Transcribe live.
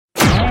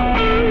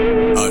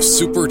a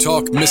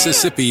SuperTalk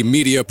Mississippi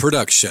media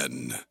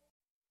production.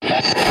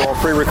 I'll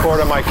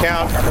pre-record on my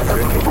count.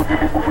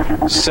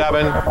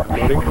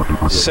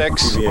 7,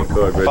 6,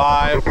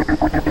 5,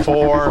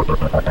 4,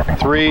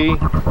 3,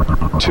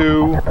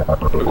 2.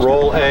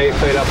 Roll A,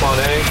 fade up on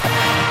A.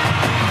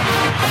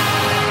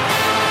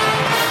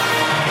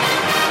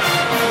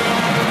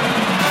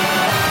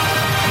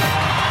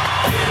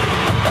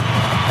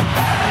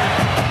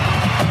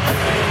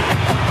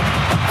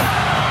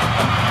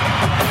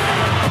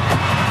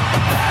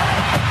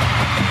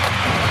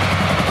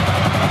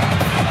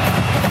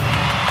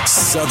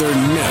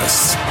 Southern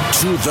Miss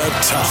to the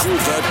top.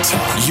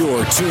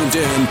 You're tuned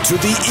in to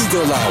the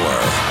Eagle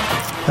Hour.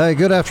 Hey,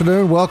 good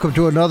afternoon. Welcome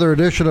to another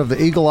edition of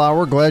the Eagle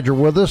Hour. Glad you're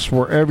with us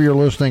wherever you're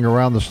listening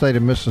around the state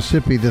of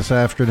Mississippi this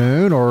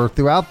afternoon or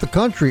throughout the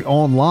country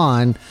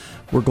online.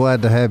 We're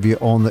glad to have you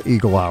on the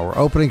Eagle Hour.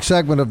 Opening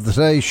segment of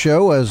today's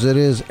show, as it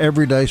is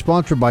every day,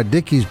 sponsored by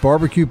Dickey's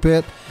Barbecue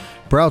Pit,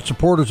 proud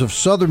supporters of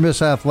Southern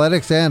Miss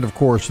Athletics, and, of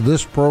course,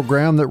 this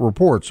program that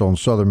reports on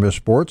Southern Miss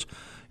sports.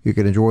 You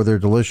can enjoy their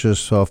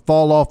delicious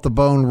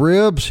fall-off-the-bone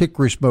ribs,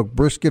 hickory smoked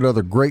brisket,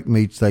 other great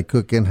meats they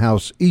cook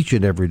in-house each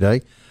and every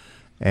day.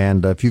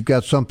 And if you've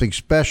got something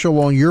special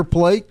on your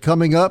plate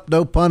coming up,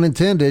 no pun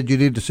intended, you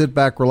need to sit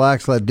back,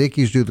 relax, let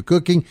Dickey's do the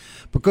cooking,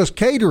 because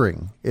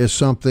catering is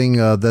something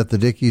that the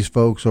Dickey's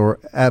folks are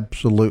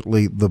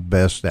absolutely the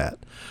best at.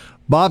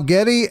 Bob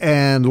Getty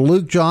and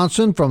Luke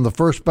Johnson from the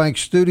First Bank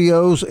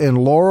Studios in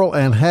Laurel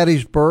and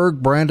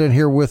Hattiesburg. Brandon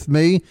here with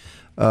me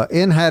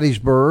in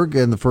Hattiesburg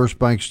in the First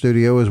Bank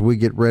Studio as we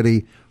get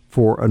ready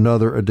for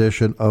another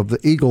edition of the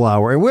Eagle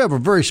Hour. And we have a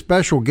very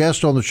special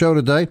guest on the show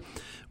today.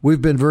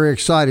 We've been very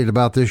excited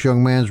about this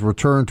young man's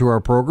return to our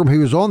program. He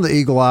was on the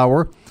Eagle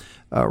Hour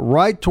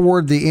right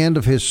toward the end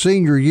of his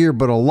senior year,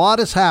 but a lot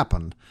has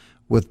happened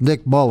with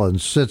Nick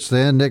Mullins since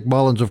then. Nick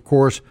Mullins, of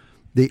course,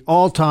 the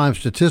all-time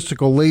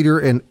statistical leader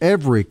in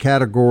every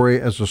category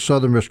as a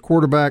Southern Miss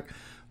quarterback,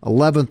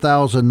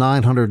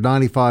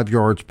 11,995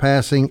 yards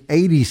passing,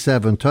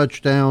 87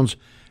 touchdowns,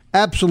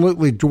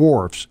 absolutely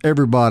dwarfs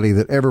everybody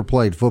that ever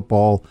played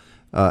football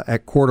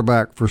at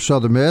quarterback for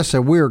Southern Miss.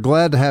 And we are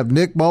glad to have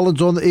Nick Mullins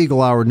on the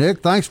Eagle Hour.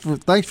 Nick, thanks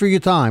for your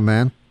time,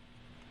 man.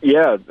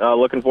 Yeah,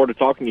 looking forward to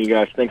talking to you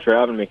guys. Thanks for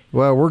having me.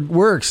 Well,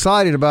 we're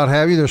excited about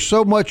having you. There's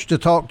so much to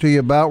talk to you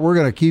about. We're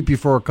going to keep you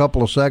for a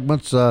couple of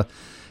segments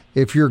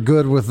if you're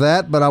good with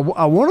that. But I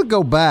want to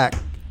go back.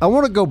 I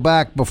want to go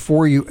back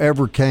before you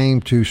ever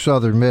came to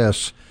Southern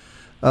Miss,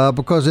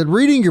 because in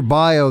reading your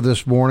bio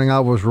this morning, I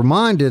was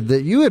reminded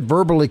that you had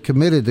verbally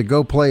committed to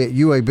go play at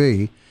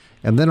UAB,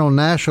 and then on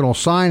National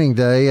Signing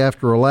Day,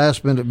 after a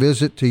last-minute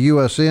visit to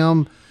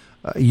USM,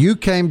 you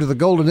came to the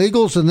Golden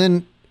Eagles, and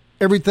then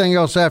everything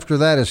else after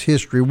that is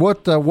history.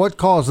 What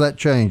caused that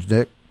change,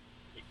 Nick?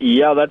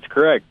 Yeah, that's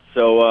correct.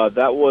 So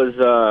that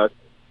was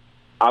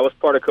I was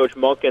part of Coach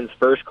Monken's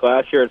first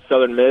class here at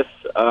Southern Miss.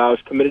 I was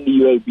committed to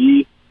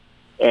UAB.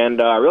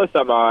 And I really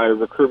thought my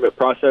recruitment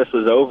process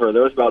was over.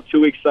 There was about 2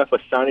 weeks left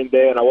of signing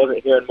day, and I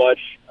wasn't hearing much.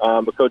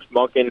 But Coach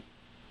Monken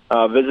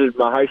visited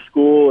my high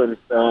school and,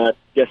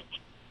 guess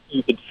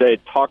you could say,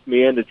 talked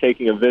me into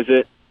taking a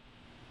visit.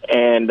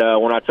 And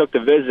when I took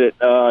the visit,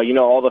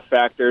 all the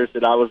factors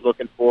that I was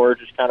looking for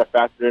just kind of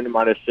factored into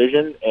my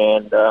decision.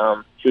 And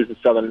choosing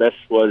Southern Miss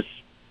was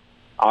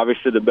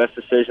obviously the best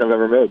decision I've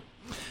ever made.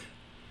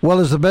 Well,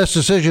 it's the best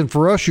decision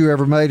for us you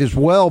ever made as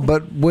well.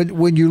 But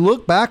when you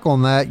look back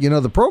on that,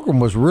 the program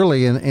was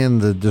really in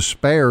the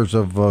despairs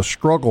of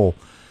struggle.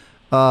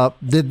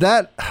 Did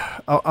that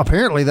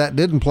apparently that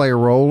didn't play a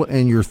role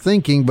in your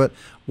thinking? But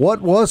what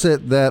was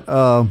it that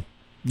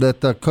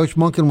Coach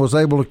Monken was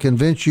able to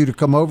convince you to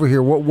come over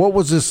here? What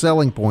was his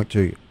selling point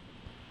to you?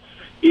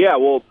 Yeah,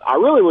 well, I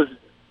really was.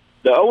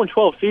 The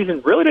 0-12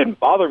 season really didn't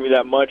bother me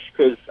that much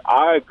because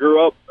I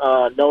grew up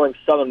knowing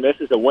Southern Miss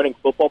is a winning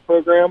football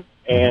program.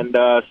 And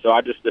so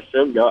I just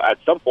assumed at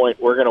some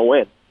point we're going to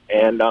win.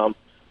 And so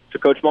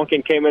Coach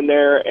Monken came in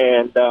there,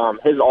 and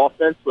his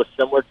offense was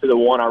similar to the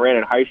one I ran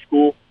in high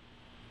school.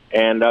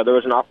 And there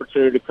was an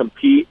opportunity to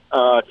compete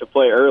to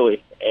play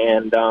early.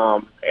 And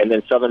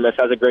then Southern Miss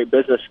has a great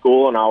business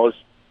school, and I was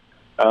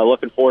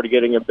looking forward to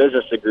getting a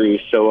business degree.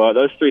 So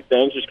those three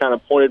things just kind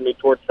of pointed me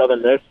towards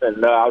Southern Miss,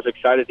 and I was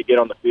excited to get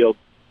on the field.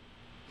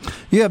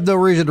 You have no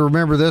reason to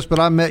remember this, but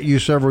I met you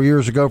several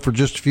years ago for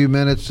just a few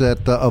minutes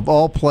at, of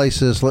all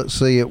places, let's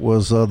see, it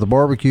was the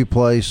barbecue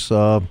place,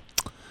 right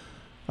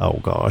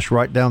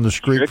down the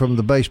street from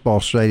the baseball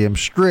stadium.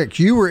 Strix.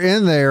 You were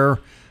in there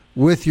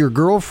with your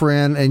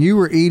girlfriend, and you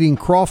were eating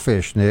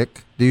crawfish,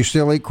 Nick. Do you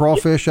still eat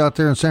crawfish out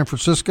there in San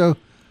Francisco?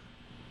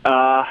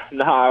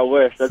 No, I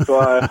wish. That's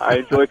why I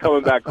enjoy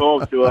coming back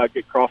home to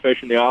get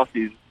crawfish in the off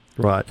season.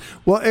 Right.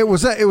 Well, it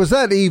was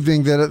that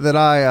evening that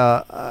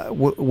I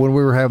when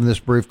we were having this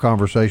brief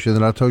conversation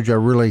that I told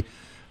you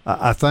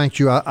I thanked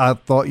you. I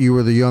thought you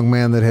were the young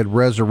man that had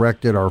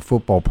resurrected our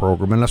football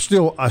program, and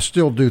I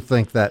still do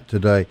think that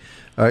today.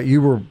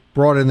 You were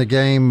brought in the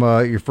game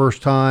your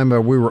first time.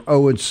 We were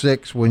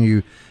 0-6 when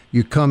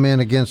you come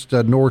in against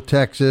North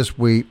Texas.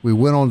 We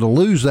went on to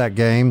lose that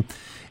game.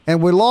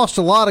 And we lost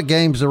a lot of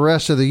games the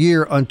rest of the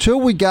year until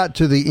we got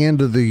to the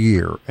end of the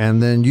year.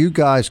 And then you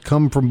guys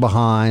come from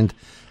behind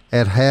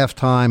at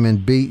halftime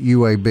and beat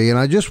UAB. And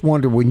I just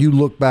wonder, when you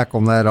look back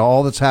on that,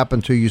 all that's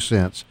happened to you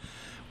since,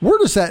 where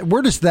does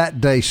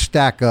that day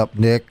stack up,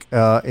 Nick,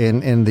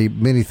 in the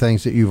many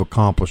things that you've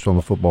accomplished on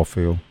the football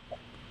field?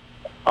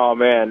 Oh,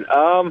 man.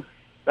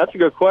 That's a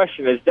good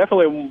question. It's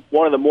definitely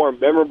one of the more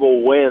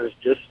memorable wins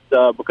just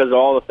because of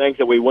all the things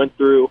that we went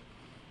through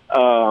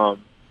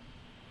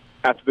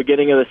at the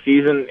beginning of the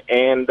season.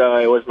 And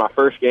it was my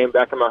first game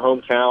back in my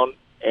hometown,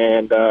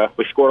 and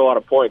we scored a lot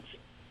of points.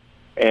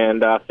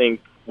 And I think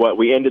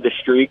we ended the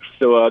streak.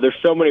 So there's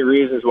so many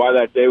reasons why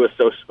that day was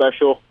so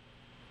special.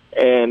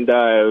 And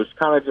it was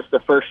kind of just the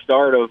first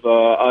start of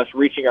us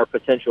reaching our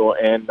potential.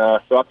 And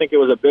so I think it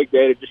was a big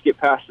day to just get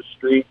past the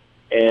streak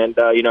and,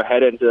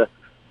 head into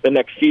the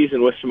next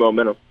season with some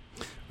momentum.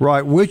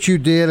 Right, which you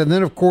did. And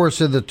then, of course,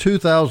 in the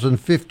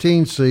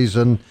 2015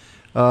 season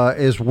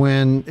is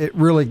when it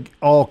really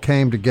all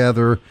came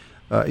together.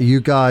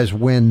 You guys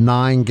win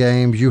 9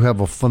 games. You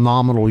have a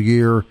phenomenal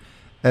year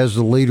as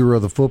the leader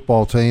of the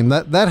football team.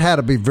 That had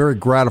to be very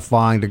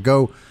gratifying to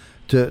go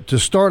to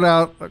start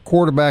out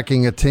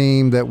quarterbacking a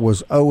team that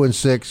was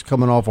 0-6,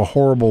 coming off a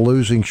horrible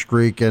losing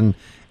streak, and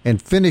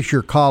finish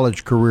your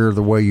college career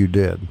the way you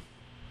did.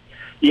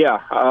 Yeah,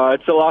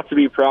 it's a lot to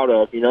be proud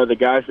of. The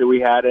guys that we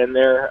had in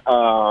there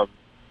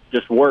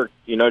just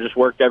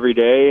worked every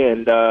day,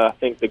 and I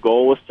think the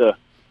goal was to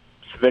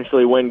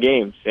eventually win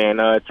games.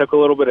 And it took a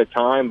little bit of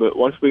time, but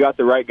once we got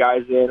the right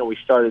guys in and we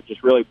started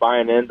just really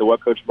buying into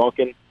what Coach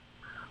Monken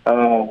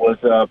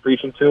was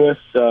preaching to us,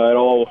 it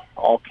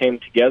all came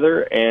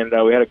together, and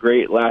we had a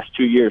great last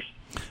 2 years.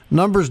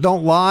 Numbers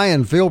don't lie,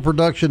 and field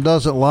production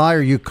doesn't lie.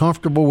 Are you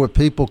comfortable with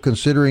people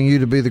considering you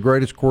to be the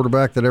greatest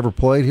quarterback that ever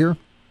played here?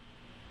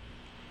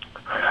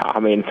 I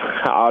mean,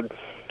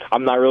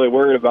 I'm not really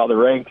worried about the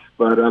ranks,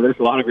 but there's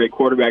a lot of great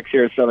quarterbacks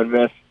here at Southern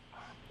Miss,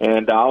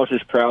 and I was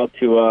just proud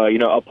to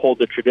uphold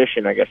the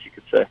tradition, I guess you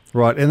could say.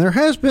 Right, and there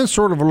has been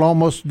sort of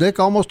almost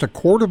a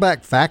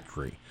quarterback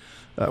factory.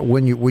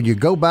 When you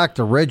go back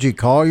to Reggie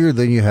Collier,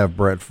 then you have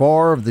Brett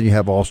Favre, then you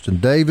have Austin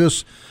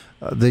Davis,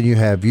 then you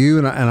have you,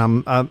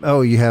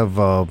 you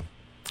have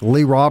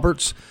Lee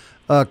Roberts.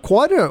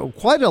 Quite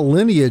a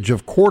lineage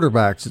of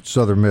quarterbacks at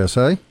Southern Miss,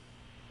 eh?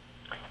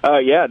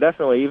 Yeah,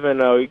 definitely. Even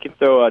you can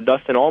throw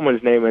Dustin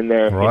Allman's name in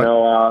there.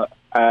 Right.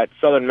 At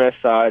Southern Miss,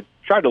 I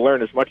tried to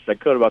learn as much as I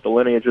could about the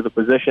lineage of the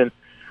position.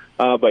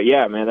 But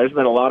yeah, man, there's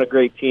been a lot of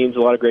great teams, a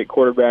lot of great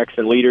quarterbacks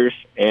and leaders.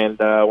 And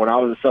when I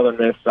was at Southern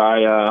Miss,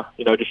 I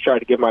just tried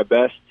to give my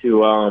best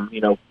to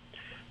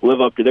live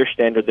up to their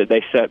standard that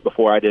they set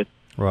before I did.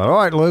 Right. All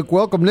right, Luke.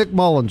 Welcome Nick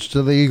Mullins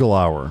to the Eagle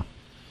Hour.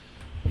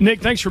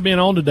 Nick, thanks for being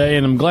on today,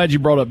 and I'm glad you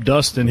brought up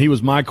Dustin. He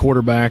was my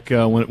quarterback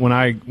when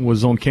I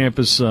was on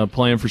campus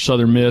playing for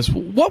Southern Miss.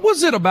 What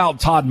was it about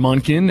Todd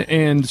Monken,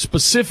 and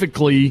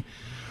specifically,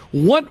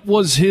 what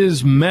was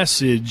his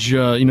message,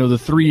 the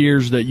 3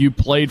 years that you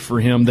played for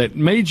him, that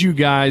made you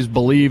guys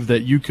believe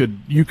that you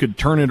could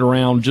turn it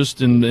around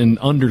just in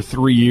under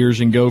 3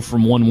 years and go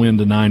from 1 win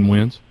to 9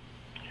 wins?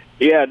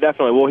 Yeah,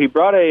 definitely. Well, he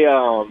brought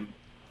an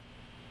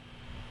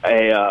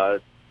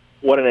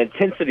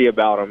intensity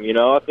about him.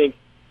 I think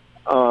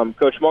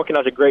Coach Monken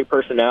has a great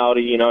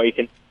personality.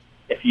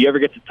 If you ever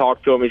get to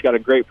talk to him, he's got a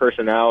great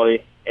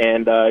personality,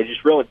 and he's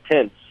just real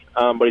intense.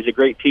 But he's a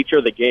great teacher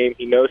of the game.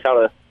 He knows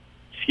how to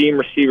scheme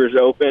receivers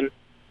open,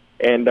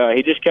 and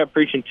he just kept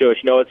preaching to us,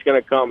 it's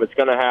going to come, it's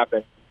going to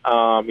happen.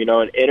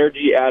 An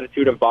energy,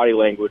 attitude, and body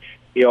language.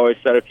 He always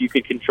said if you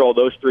could control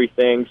those 3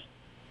 things,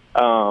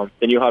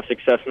 then you'll have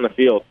success in the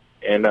field.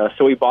 And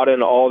so we bought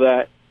into all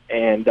that,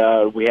 and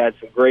we had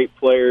some great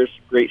players,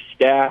 great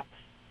staff,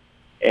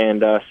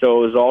 and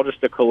so it was all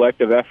just a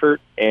collective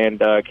effort, and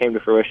came to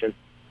fruition.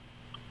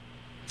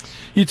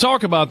 You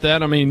talk about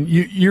that. I mean,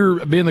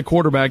 you're being the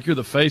quarterback, you're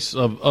the face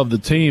of the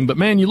team. But,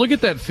 man, you look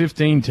at that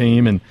 15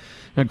 team, and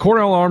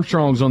Cordell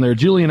Armstrong's on there,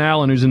 Julian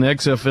Allen, who's in the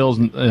XFL's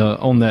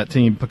on that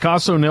team,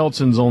 Picasso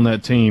Nelson's on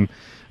that team.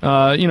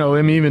 I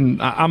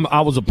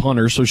was a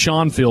punter, so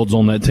Sean Fields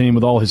on that team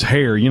with all his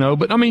hair,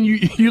 But, I mean,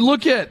 you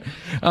look at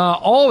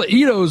all the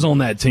Ito's on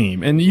that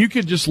team, and you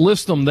could just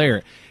list them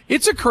there.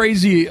 It's a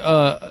crazy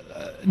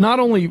not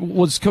only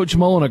was Coach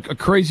Mullen a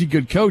crazy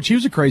good coach, he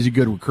was a crazy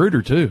good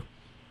recruiter, too.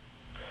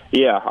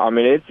 Yeah, I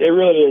mean, it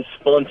really is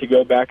fun to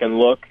go back and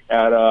look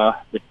at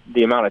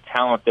the amount of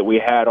talent that we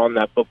had on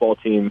that football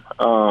team.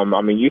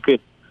 You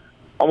could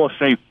almost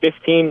say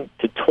 15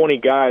 to 20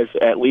 guys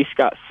at least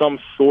got some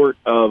sort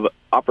of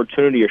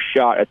opportunity or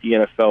shot at the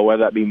NFL,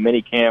 whether that be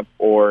minicamp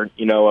or,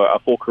 a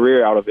full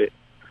career out of it.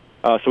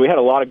 So we had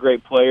a lot of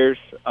great players.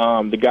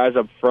 The guys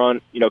up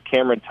front,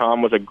 Cameron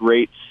Tom was a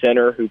great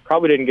center who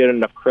probably didn't get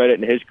enough credit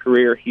in his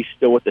career. He's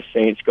still with the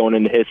Saints going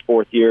into his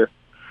 4th year.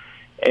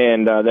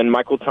 And then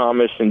Michael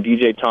Thomas and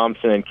DJ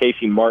Thompson and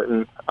Casey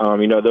Martin,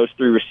 those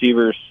 3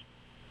 receivers,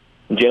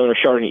 Jalen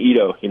Richard and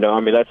Ito,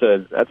 that's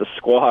a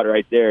squad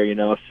right there,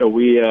 So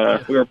we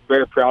were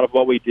very proud of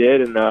what we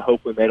did, and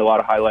hope we made a lot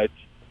of highlights.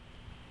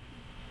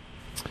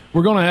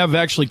 We're going to have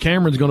actually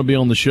Cameron's going to be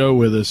on the show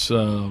with us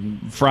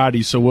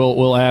Friday, so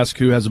we'll ask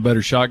who has a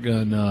better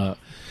shotgun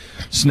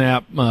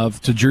snap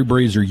to Drew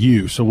Brees or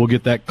you. So we'll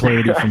get that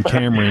clarity from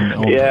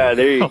Cameron. Yeah,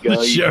 there you go.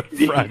 The show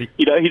Friday.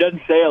 He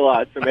doesn't say a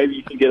lot, so maybe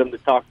you can get him to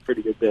talk a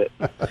pretty good bit.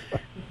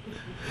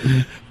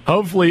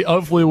 Hopefully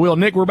we'll.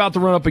 Nick, we're about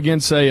to run up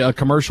against a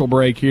commercial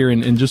break here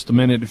in just a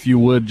minute. If you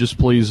would, just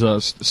please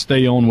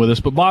stay on with us.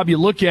 But, Bob, you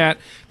look at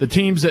the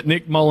teams that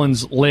Nick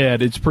Mullins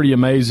led, it's pretty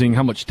amazing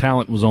how much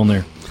talent was on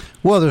there.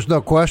 Well, there's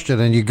no question.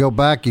 And you go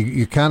back,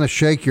 you kind of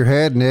shake your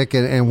head, Nick,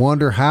 and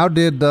wonder how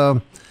did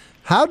Todd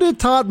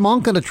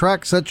Monken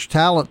attract such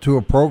talent to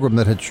a program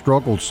that had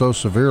struggled so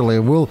severely?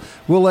 And we'll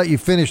let you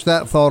finish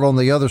that thought on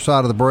the other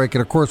side of the break.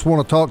 And, of course,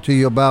 want to talk to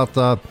you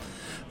about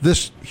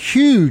this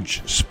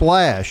huge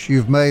splash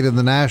you've made in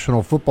the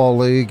National Football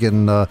League,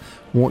 and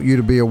want you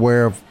to be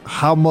aware of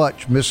how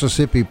much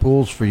Mississippi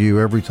pulls for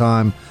you every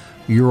time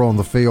you're on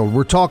the field.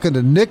 We're talking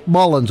to Nick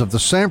Mullins of the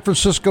San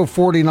Francisco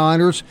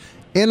 49ers,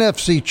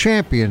 NFC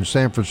champion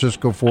San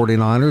Francisco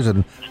 49ers,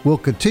 and we'll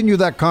continue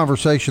that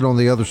conversation on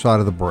the other side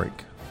of the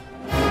break.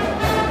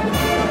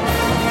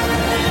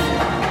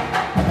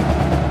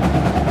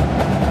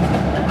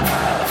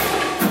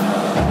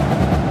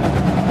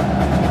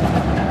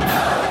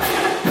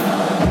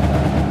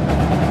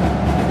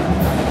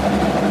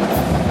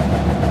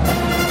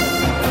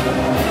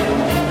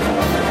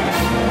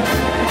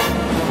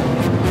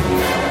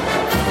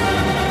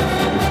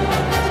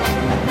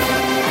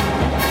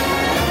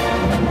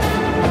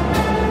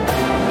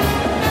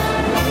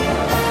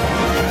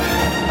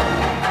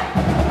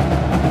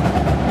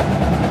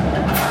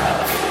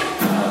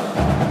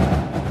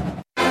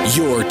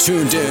 You're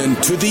tuned in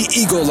to the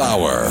Eagle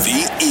Hour.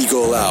 The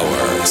Eagle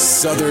Hour.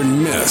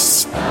 Southern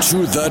Miss to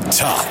the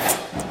top.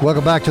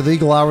 Welcome back to the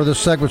Eagle Hour. This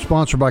segment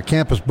sponsored by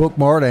Campus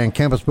Bookmart and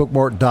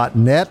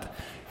campusbookmart.net.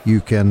 You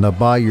can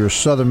buy your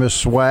Southern Miss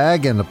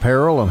swag and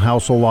apparel and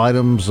household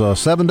items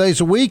 7 days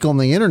a week on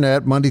the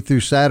internet, Monday through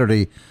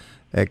Saturday,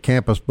 at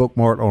Campus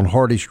Bookmart on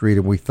Hardy Street,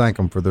 and we thank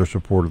them for their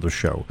support of the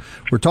show.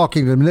 We're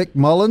talking to Nick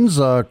Mullins.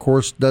 Of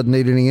course, doesn't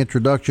need any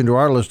introduction to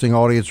our listening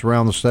audience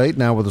around the state,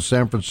 now with the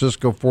San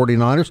Francisco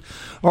 49ers.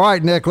 All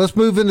right, Nick, let's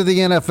move into the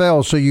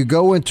NFL. So you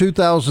go in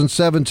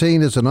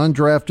 2017 as an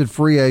undrafted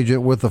free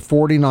agent with the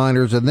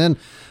 49ers, and then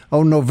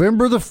on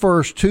November the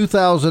 1st,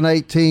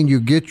 2018, you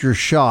get your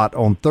shot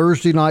on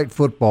Thursday Night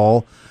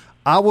Football.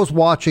 I was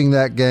watching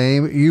that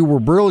game. You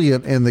were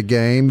brilliant in the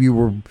game. You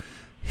were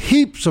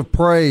heaps of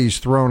praise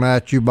thrown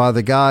at you by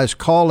the guys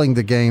calling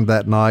the game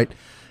that night.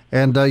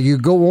 And you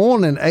go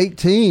on in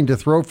 18 to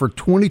throw for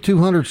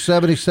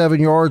 2,277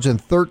 yards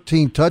and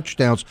 13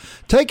 touchdowns.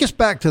 Take us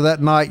back to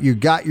that night you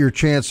got your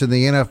chance in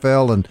the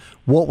NFL and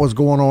what was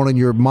going on in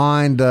your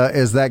mind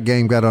as that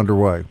game got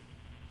underway.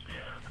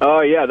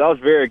 Yeah, that was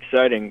very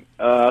exciting.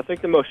 I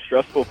think the most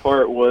stressful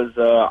part was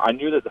I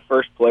knew that the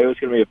first play was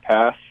going to be a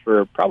pass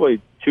for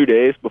probably 2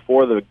 days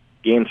before the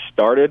game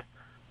started.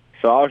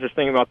 So I was just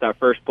thinking about that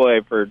first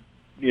play for,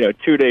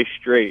 2 days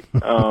straight.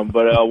 But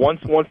once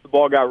the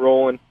ball got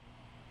rolling,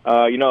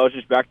 I was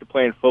just back to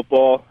playing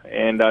football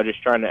and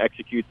just trying to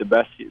execute the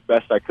best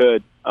I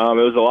could. It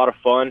was a lot of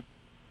fun.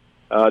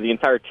 The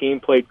entire team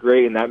played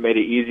great, and that made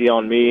it easy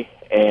on me.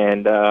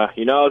 And, it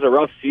was a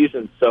rough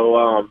season,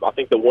 so I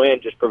think the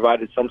win just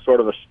provided some sort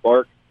of a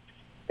spark.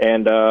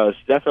 And it's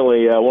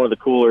definitely one of the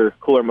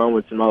cooler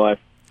moments in my life.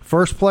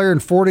 First player in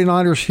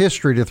 49ers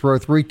history to throw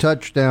 3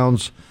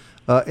 touchdowns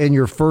in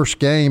your first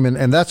game,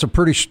 and that's a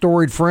pretty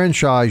storied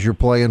franchise you're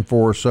playing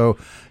for. So,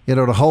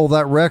 to hold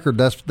that record,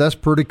 that's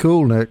pretty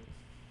cool, Nick.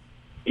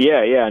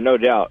 Yeah, no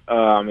doubt.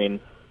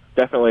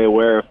 Definitely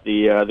aware of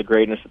the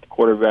greatness of the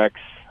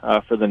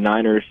quarterbacks for the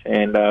Niners,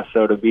 and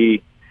so to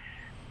be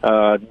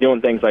doing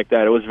things like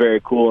that, it was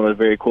very cool and a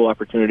very cool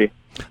opportunity.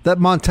 That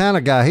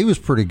Montana guy, he was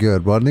pretty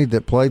good, wasn't he,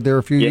 that played there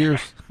a few years?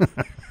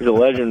 He's a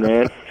legend,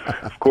 man.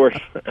 Of course.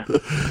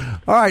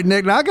 All right,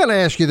 Nick, now I got to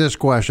ask you this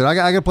question. I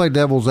got to play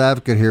devil's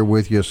advocate here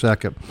with you a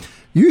second.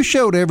 You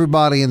showed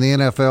everybody in the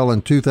NFL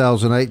in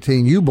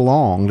 2018 you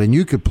belonged, and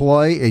you could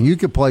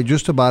play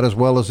just about as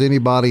well as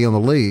anybody in the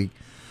league.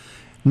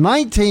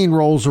 19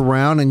 rolls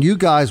around, and you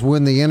guys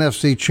win the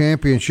NFC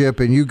Championship,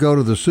 and you go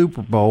to the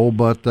Super Bowl,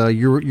 but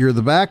you're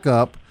the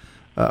backup,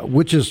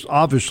 which is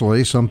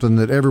obviously something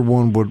that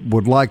everyone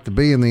would like to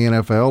be in the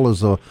NFL,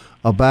 as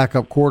a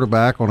backup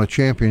quarterback on a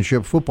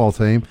championship football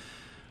team.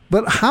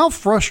 But how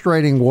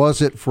frustrating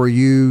was it for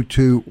you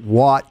to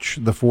watch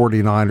the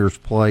 49ers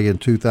play in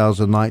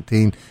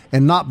 2019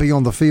 and not be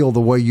on the field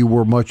the way you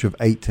were much of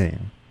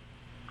 18?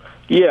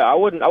 Yeah, I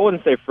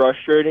wouldn't say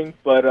frustrating,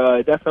 but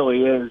it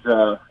definitely is.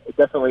 It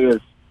definitely is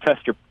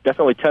test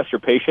your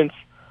patience.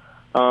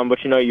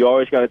 But you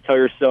always got to tell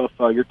yourself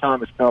your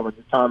time is coming.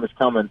 Your time is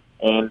coming,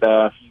 and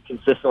if you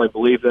consistently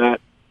believe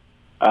that,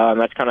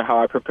 that's kind of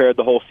how I prepared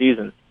the whole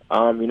season.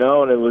 And it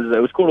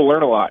was cool to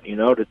learn a lot.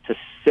 To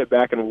sit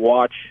back and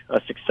watch a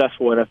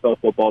successful NFL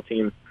football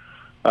team.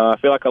 I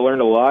feel like I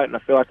learned a lot, and I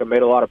feel like I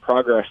made a lot of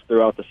progress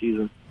throughout the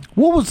season.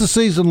 What was the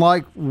season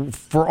like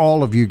for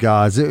all of you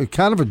guys? It was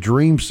kind of a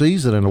dream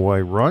season in a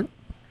way, right?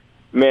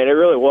 Man, it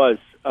really was.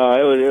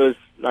 It was,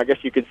 I guess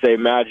you could say,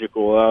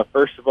 magical.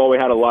 First of all, we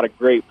had a lot of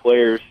great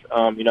players.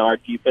 Our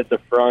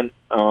defensive front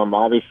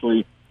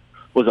obviously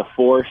was a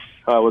force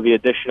with the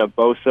addition of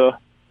Bosa.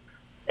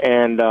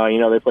 And,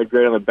 they played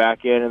great on the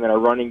back end, and then our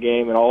running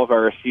game and all of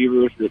our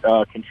receivers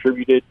that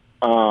contributed.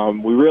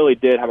 We really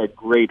did have a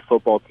great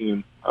football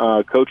team,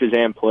 coaches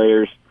and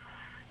players.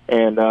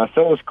 And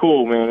so it was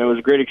cool, man. It was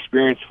a great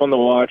experience, fun to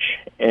watch.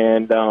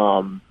 And,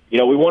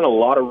 we won a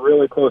lot of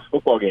really close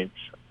football games.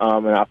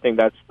 And I think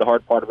that's the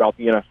hard part about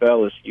the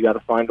NFL is you got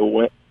to find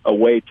a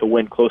way to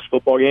win close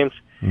football games.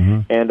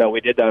 Mm-hmm. And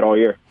we did that all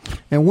year.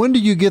 And when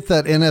did you get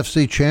that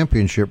NFC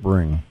championship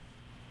ring?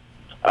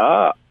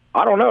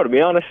 I don't know, to be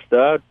honest.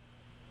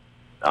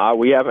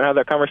 We haven't had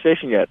that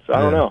conversation yet, so I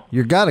don't know.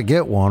 You got to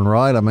get one,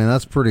 right? I mean,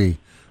 that's pretty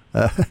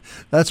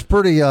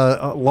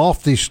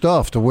lofty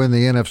stuff to win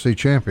the NFC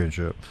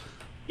championship.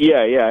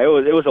 Yeah,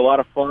 it was a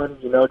lot of fun.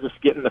 Just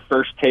getting the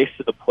first taste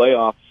of the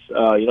playoffs.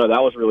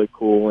 That was really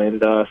cool,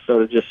 and so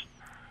to just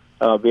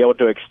be able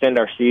to extend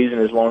our season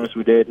as long as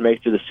we did, make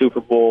it to the Super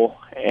Bowl,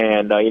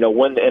 and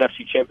win the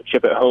NFC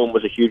championship at home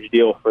was a huge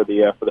deal for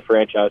the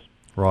franchise.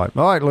 Right.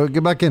 All right, Luke,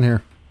 get back in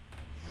here.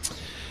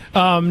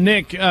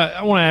 Nick,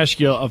 I want to ask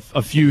you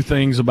a few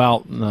things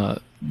about the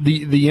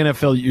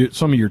NFL,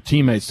 some of your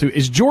teammates, too.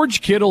 Is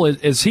George Kittle,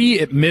 has he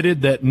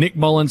admitted that Nick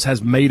Mullins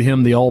has made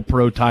him the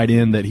all-pro tight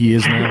end that he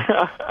is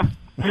now?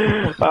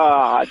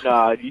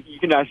 No, you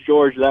can ask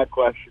George that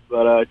question.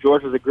 But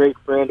George is a great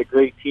friend, a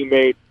great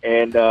teammate,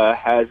 and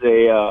has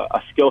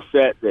a skill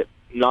set that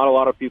not a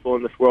lot of people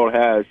in this world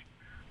has.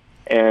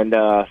 And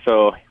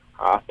so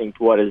I think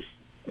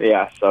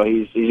so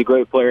he's a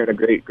great player and a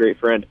great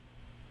friend.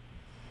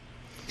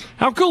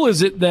 How cool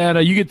is it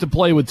that you get to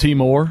play with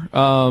Timor?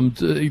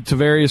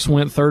 Tavarius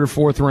went third or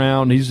fourth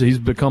round. He's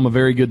become a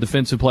very good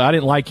defensive player. I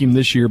didn't like him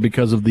this year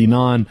because of the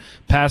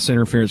non-pass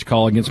interference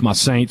call against my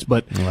Saints.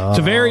 But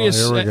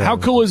Tavarius, how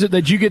cool is it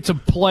that you get to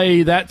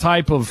play that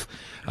type of,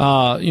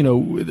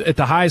 at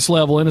the highest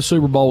level in a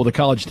Super Bowl with a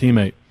college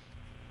teammate?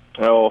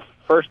 Well,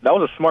 first, that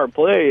was a smart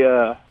play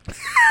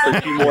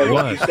for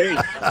Timor.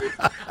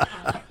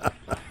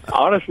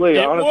 Honestly,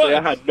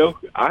 I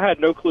had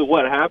no clue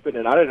what happened,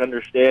 and I didn't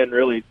understand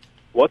really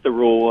what the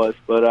rule was.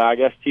 But I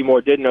guess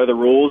Timor did know the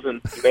rules,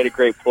 and he made a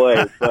great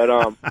play.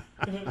 But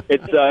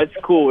it's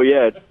cool,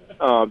 yeah.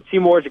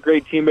 Timor's a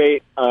great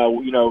teammate.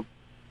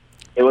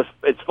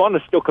 It's fun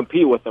to still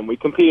compete with him. We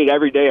competed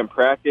every day in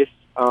practice.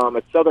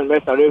 At Southern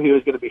Miss, I knew he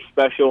was going to be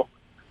special.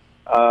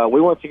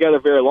 We weren't together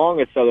very long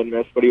at Southern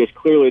Miss, but he was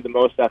clearly the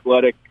most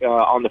athletic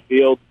on the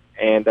field,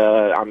 and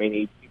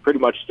he pretty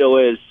much still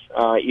is,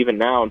 even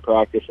now in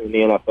practice in the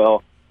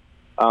NFL.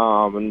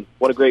 And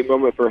what a great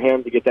moment for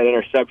him to get that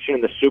interception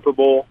in the Super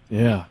Bowl.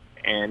 Yeah.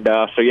 And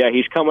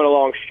he's coming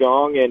along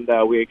strong,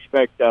 and we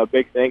expect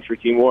big things for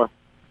Timor.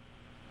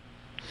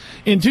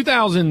 In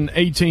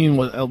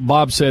 2018,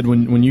 Bob said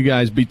when you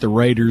guys beat the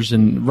Raiders,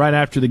 and right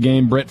after the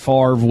game, Brett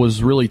Favre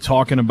was really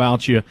talking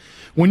about you.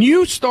 When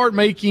you start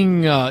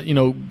making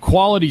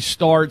quality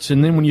starts,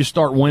 and then when you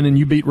start winning,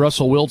 you beat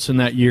Russell Wilson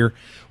that year.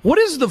 What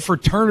is the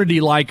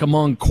fraternity like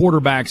among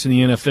quarterbacks in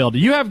the NFL? Do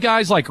you have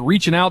guys like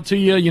reaching out to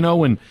you?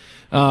 When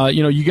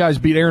you guys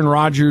beat Aaron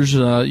Rodgers,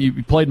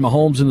 you played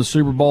Mahomes in the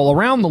Super Bowl.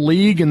 Around the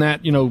league, in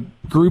that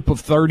group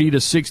of 30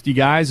 to 60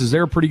 guys, is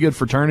there a pretty good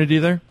fraternity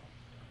there?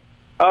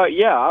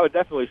 Yeah, I would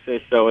definitely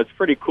say so. It's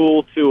pretty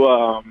cool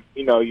to,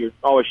 you're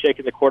always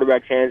shaking the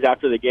quarterback's hands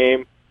after the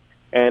game,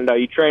 and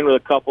you train with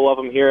a couple of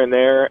them here and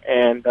there,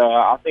 and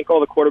I think all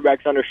the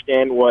quarterbacks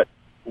understand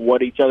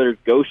what each other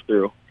goes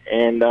through,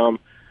 and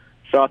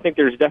so I think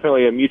there's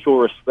definitely a mutual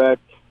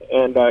respect,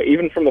 and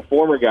even from the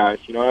former guys,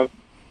 I've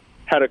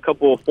had a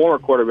couple of former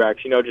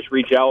quarterbacks, just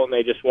reach out and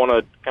they just want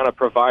to kind of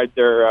provide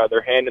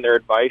their hand and their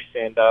advice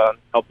and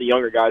help the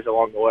younger guys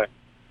along the way.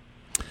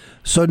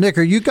 So, Nick,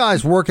 are you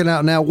guys working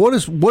out now? What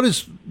is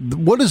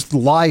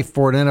life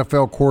for an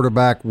NFL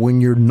quarterback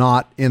when you're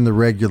not in the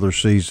regular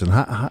season?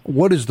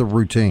 What is the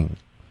routine?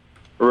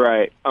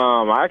 Right.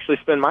 I actually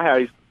spend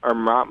my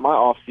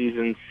off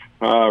seasons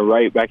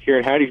right back here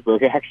in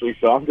Hattiesburg, actually.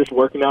 So I'm just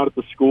working out at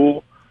the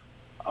school,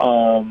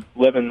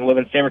 live in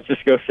San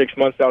Francisco 6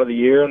 months out of the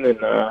year, and then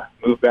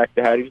move back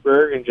to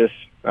Hattiesburg and just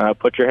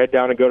put your head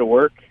down and go to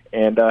work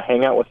and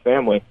hang out with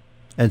family.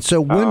 And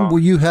so when will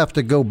you have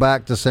to go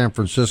back to San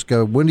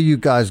Francisco? When do you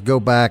guys go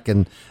back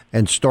and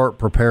start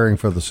preparing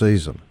for the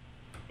season?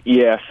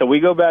 Yeah, so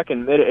we go back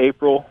in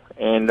mid-April,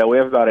 and we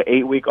have about an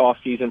 8-week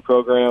off-season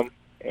program,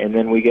 and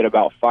then we get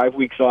about 5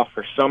 weeks off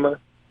for summer,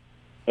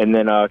 and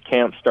then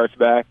camp starts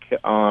back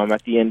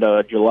at the end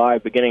of July,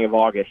 beginning of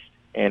August.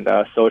 And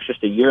so it's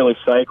just a yearly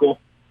cycle,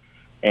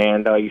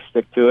 and you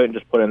stick to it and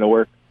just put in the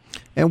work.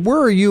 And where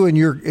are you in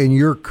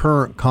your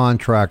current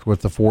contract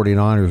with the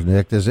 49ers,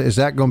 Nick? Is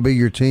that going to be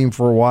your team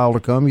for a while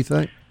to come, you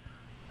think?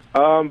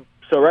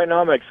 So right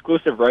now I'm an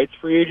exclusive rights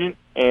free agent,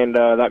 and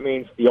that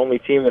means the only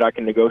team that I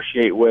can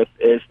negotiate with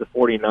is the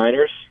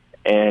 49ers,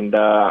 and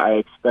I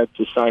expect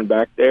to sign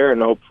back there,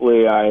 and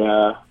hopefully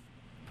I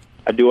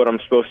do what I'm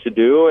supposed to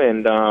do,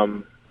 and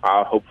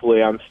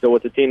hopefully I'm still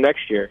with the team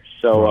next year.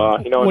 So,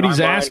 what he's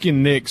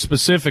asking, Nick,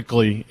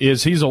 specifically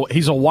is he's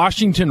a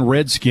Washington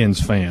Redskins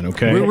fan,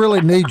 okay? We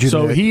really need you,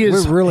 so Nick. he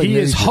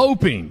is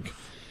hoping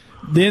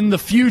in the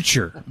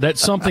future that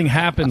something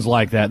happens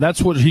like that.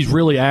 That's what he's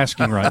really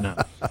asking right now.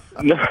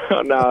 No,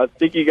 I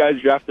think you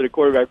guys drafted a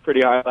quarterback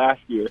pretty high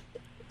last year.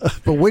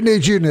 But we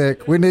need you,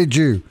 Nick. We need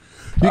you.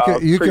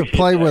 You could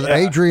play with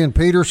Adrian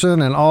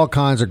Peterson and all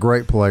kinds of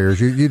great players.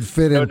 You'd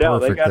fit in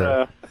perfect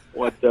there.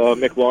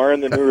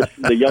 McLaurin,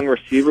 the young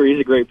receiver,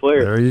 he's a great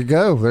player. There you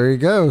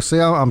go. See,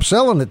 I'm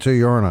selling it to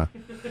you, aren't I?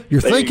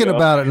 You're thinking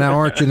about it now,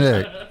 aren't you,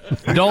 Nick?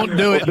 Don't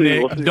do it,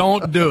 Nick.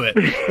 Don't do it.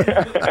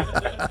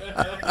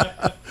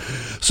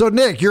 So,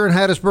 Nick, you're in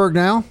Hattiesburg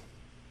now?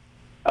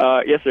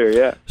 Yes, sir,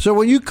 yeah. So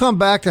when you come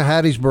back to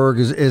Hattiesburg,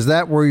 is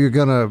that where you're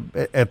going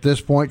to, at this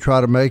point, try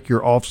to make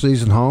your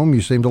off-season home?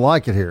 You seem to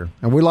like it here.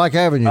 And we like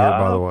having you here,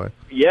 by the way.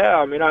 Yeah,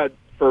 I mean,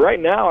 for right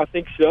now, I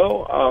think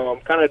so. I'm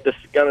kind of just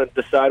going to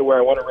decide where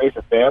I want to raise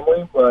a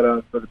family.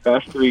 But for the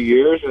past 3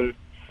 years and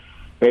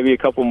maybe a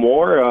couple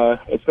more,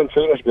 it's been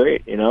treating us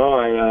great.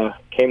 I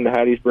came to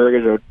Hattiesburg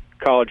as a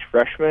college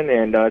freshman,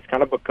 and it's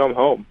kind of become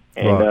home.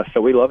 And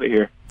so we love it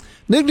here.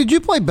 Nick, did you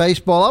play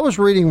baseball? I was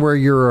reading where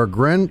your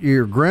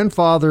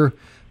grandfather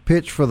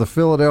pitched for the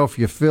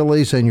Philadelphia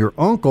Phillies, and your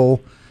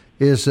uncle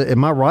is,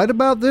 am I right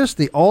about this,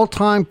 the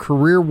all-time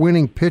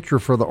career-winning pitcher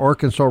for the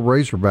Arkansas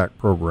Razorback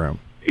program?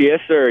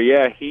 Yes, sir.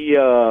 Yeah,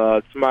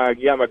 it's my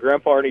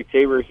grandpa Ernie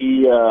Tabor.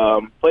 He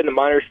played in the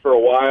minors for a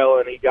while,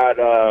 and he got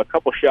a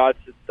couple shots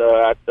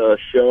at the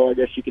show, I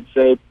guess you could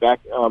say, back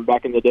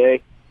in the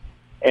day.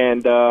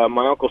 And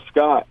my uncle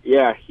Scott,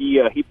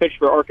 he pitched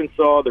for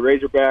Arkansas, the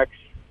Razorbacks.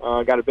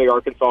 Got a big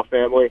Arkansas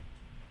family,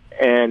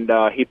 and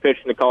he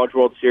pitched in the College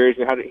World Series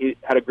and he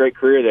had a great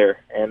career there.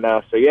 And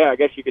so, I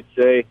guess you could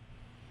say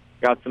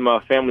got some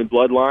family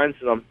bloodlines,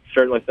 and I'm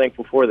certainly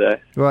thankful for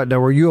that. Right. Now,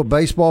 were you a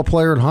baseball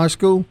player in high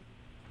school?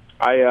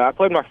 I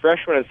played my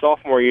freshman and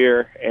sophomore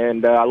year,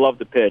 and I loved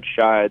the pitch.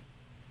 I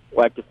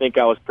like to think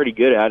I was pretty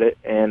good at it,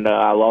 and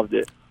I loved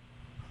it.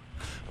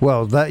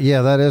 Well,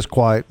 that is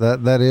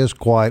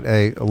quite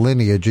a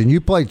lineage. And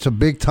you played some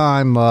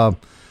big-time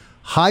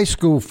high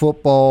school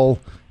football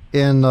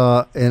in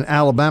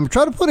Alabama.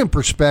 Try to put in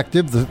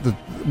perspective.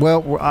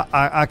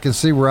 I can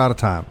see we're out of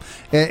time,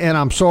 and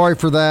I'm sorry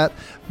for that.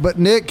 But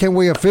Nick, can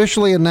we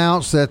officially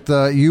announce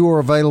that you are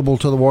available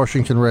to the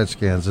Washington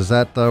Redskins? Is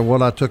that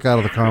what I took out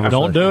of the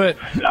conversation? Don't do it.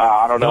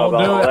 I don't know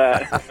about all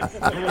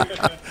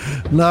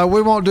that. No,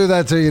 we won't do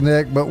that to you,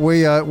 Nick. But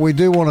we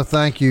do want to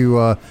thank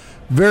you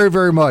very,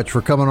 very much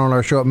for coming on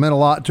our show. It meant a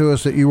lot to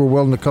us that you were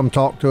willing to come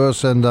talk to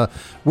us, and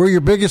we're your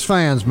biggest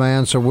fans,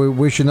 man. So we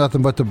wish you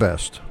nothing but the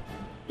best.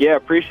 Yeah,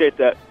 appreciate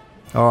that.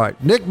 All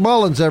right. Nick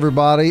Mullins,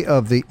 everybody,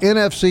 of the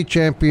NFC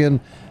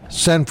champion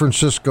San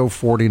Francisco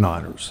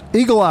 49ers.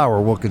 Eagle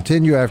Hour will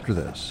continue after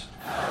this.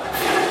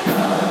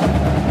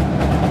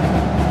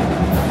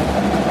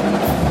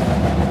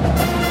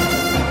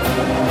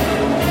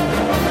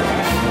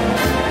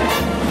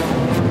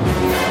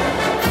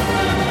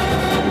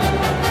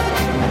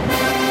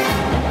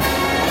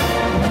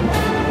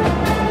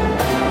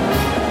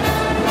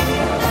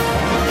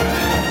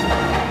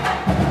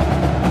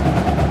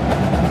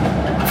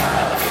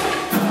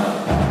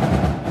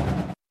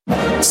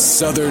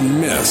 Southern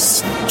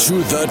Miss to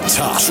the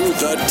top. To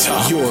the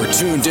top. You're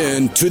tuned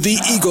in to the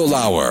Eagle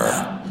Hour.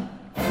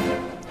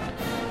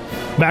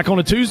 Back on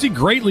a Tuesday.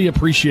 Greatly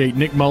appreciate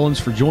Nick Mullins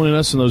for joining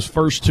us in those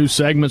first two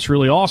segments.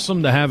 Really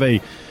awesome to have a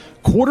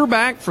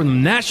quarterback from the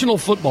National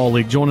Football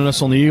League joining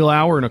us on the Eagle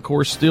Hour, and of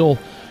course still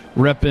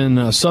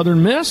repping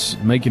Southern Miss,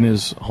 making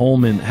his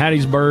home in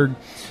Hattiesburg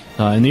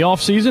in the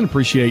offseason.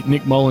 Appreciate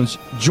Nick Mullins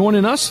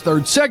joining us.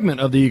 Third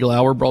segment of the Eagle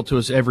Hour brought to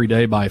us every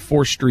day by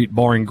 4th Street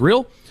Bar and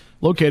Grill,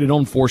 located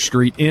on 4th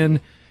Street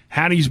in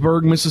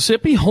Hattiesburg,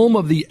 Mississippi, home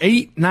of the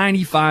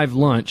 $8.95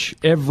 lunch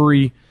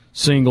every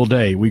single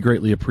day. We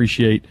greatly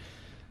appreciate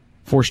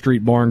 4th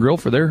Street Bar and Grill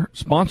for their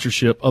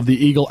sponsorship of the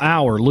Eagle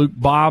Hour. Luke,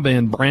 Bob,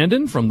 and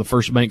Brandon from the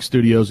First Bank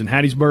Studios in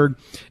Hattiesburg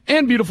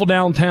and beautiful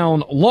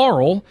downtown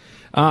Laurel.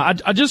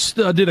 I just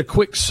did a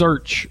quick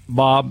search,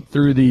 Bob,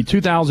 through the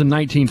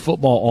 2019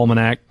 Football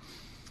Almanac.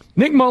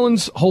 Nick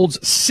Mullins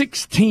holds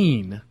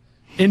 16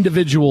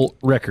 individual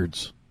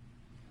records.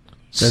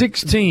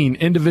 16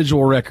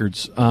 individual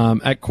records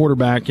at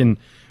quarterback. And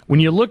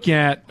when you look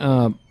at,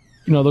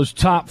 those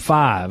top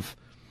five,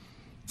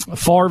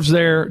 Favre's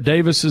there,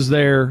 Davis is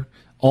there,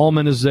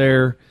 Allman is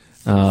there,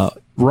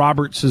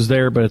 Roberts is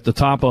there, but at the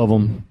top of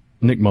them,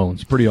 Nick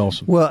Mullins. Pretty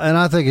awesome. Well, and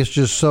I think it's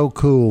just so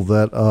cool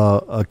that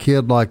a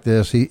kid like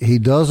this, he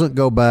doesn't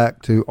go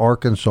back to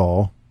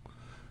Arkansas.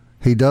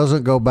 He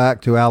doesn't go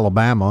back to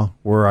Alabama,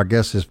 where I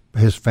guess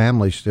his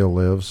family still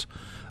lives.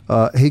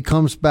 He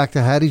comes back to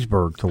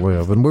Hattiesburg to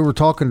live. And we were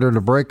talking during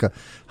the break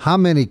how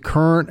many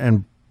current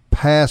and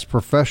past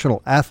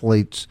professional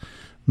athletes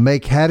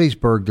make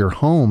Hattiesburg their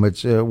home.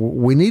 It's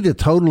we need to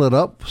total it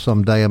up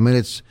someday. I mean,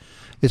 it's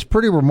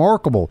pretty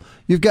remarkable.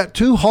 You've got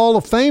two Hall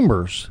of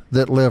Famers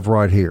that live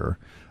right here.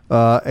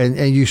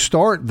 And you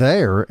start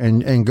there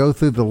and go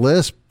through the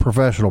list: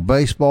 professional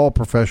baseball,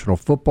 professional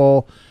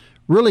football,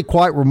 really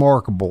quite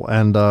remarkable.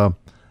 And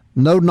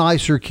no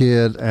nicer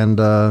kid,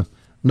 and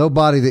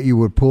nobody that you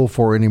would pull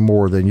for any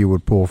more than you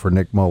would pull for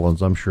Nick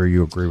Mullins. I'm sure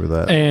you agree with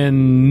that.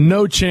 And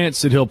no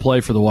chance that he'll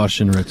play for the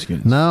Washington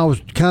Redskins. No, I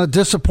was kind of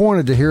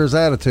disappointed to hear his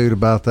attitude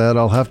about that,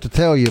 I'll have to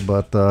tell you.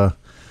 But,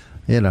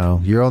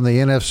 you're on the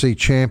NFC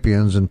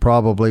champions and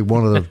probably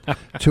one of the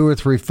 2 or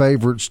 3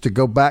 favorites to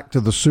go back to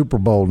the Super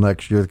Bowl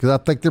next year, because I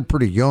think they're a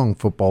pretty young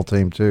football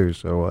team too.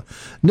 So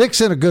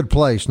Nick's in a good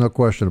place, no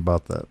question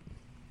about that.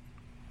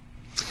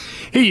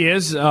 He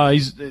is.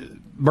 His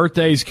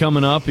birthday's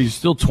coming up. He's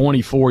still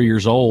 24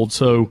 years old.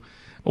 So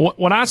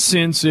what I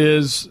sense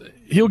is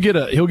he'll get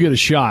a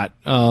shot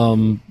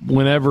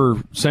whenever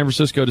San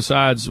Francisco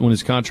decides, when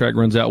his contract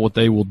runs out, what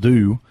they will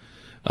do.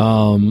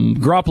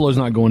 Garoppolo's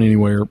not going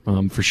anywhere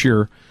for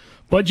sure.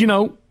 But,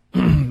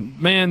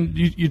 man,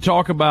 you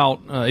talk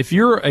about if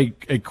you're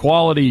a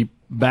quality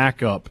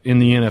backup in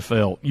the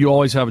NFL, you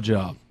always have a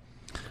job,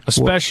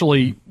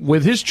 especially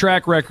with his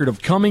track record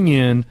of coming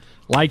in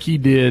like he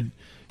did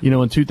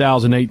in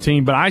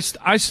 2018. But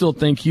I still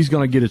think he's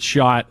going to get a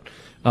shot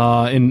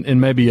in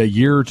maybe a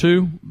year or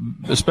two,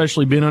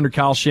 especially being under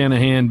Kyle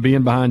Shanahan,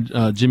 being behind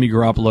Jimmy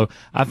Garoppolo.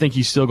 I think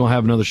he's still going to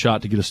have another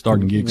shot to get a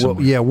starting gig somewhere.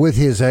 Well, yeah, with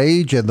his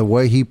age and the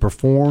way he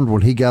performed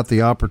when he got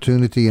the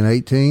opportunity in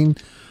 18,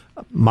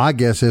 my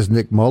guess is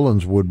Nick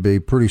Mullins would be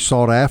pretty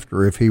sought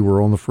after if he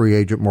were on the free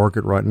agent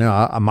market right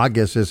now. My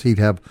guess is he'd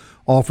have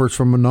offers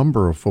from a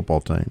number of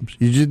football teams.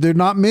 There are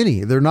not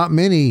many. There are not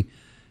many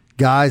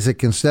guys that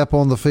can step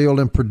on the field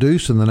and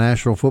produce in the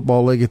National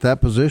Football League at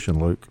that position,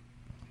 Luke.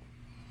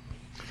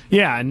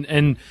 Yeah,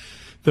 and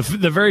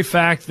the very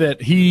fact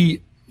that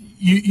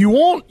you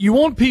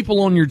want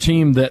people on your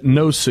team that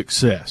know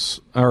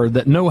success or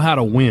that know how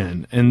to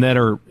win and that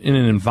are in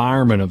an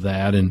environment of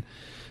that, and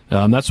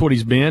that's what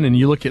he's been. And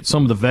you look at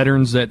some of the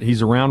veterans that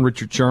he's around.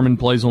 Richard Sherman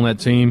plays on that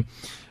team.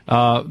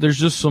 There's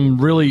just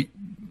some really.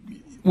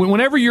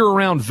 Whenever you're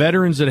around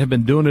veterans that have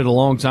been doing it a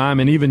long time,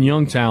 and even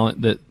young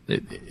talent, that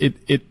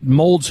it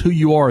molds who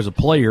you are as a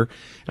player.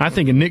 And I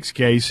think in Nick's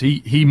case,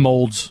 he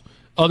molds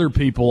other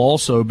people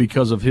also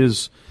because of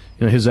his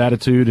his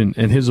attitude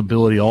and his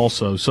ability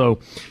also. So,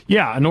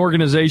 yeah, an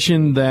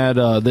organization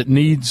that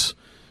needs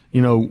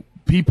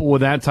people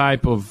with that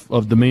type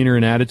of demeanor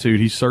and attitude,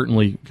 he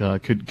certainly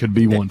could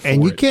be one for it.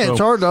 And you can't. It's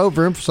hard to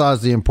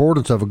overemphasize the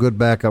importance of a good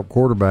backup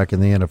quarterback in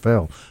the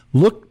NFL.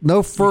 Look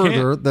no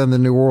further than the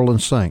New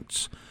Orleans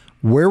Saints.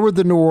 Where would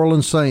the New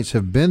Orleans Saints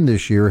have been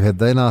this year had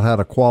they not had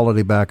a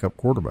quality backup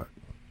quarterback?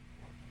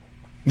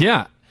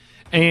 Yeah,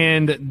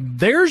 and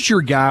there's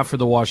your guy for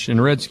the Washington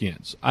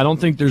Redskins. I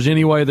don't think there's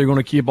any way they're going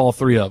to keep all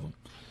 3 of them.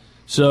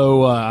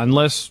 So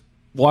unless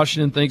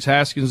Washington thinks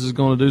Haskins is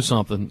going to do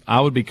something, I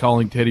would be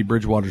calling Teddy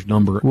Bridgewater's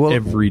number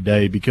every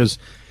day, because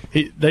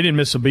they didn't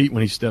miss a beat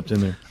when he stepped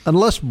in there.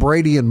 Unless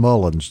Brady and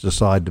Mullins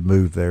decide to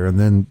move there, and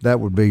then that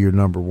would be your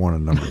number 1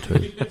 and number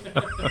 2.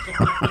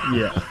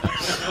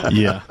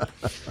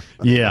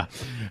 Yeah.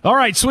 All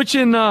right,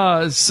 switching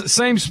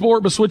same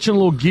sport, but switching a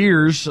little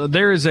gears.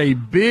 There is a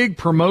big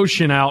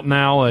promotion out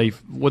now,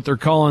 what they're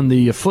calling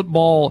the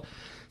football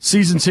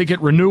season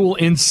ticket renewal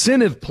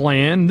incentive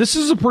plan. This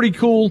is a pretty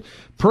cool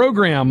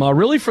program.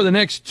 Really, for the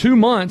next 2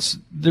 months,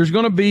 there's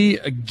going to be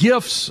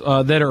gifts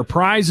that are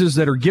prizes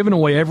that are given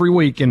away every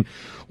week. And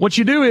what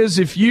you do is,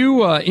 if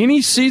you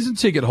any season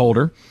ticket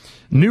holder,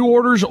 new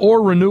orders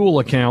or renewal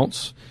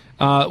accounts,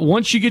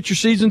 once you get your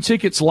season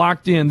tickets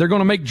locked in, they're going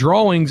to make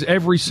drawings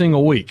every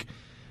single week.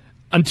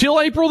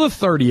 Until April the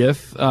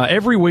 30th,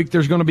 every week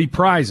there's going to be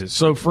prizes.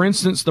 So, for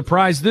instance, the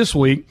prize this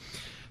week,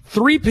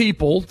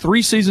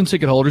 3 season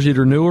ticket holders,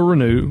 either new or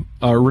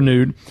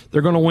renewed,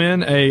 they're going to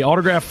win a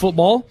autographed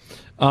football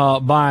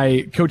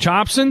by Coach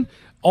Hobson.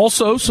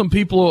 Also, some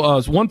people,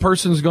 one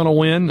person is going to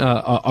win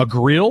a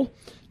grill.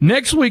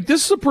 Next week,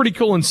 this is a pretty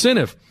cool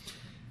incentive.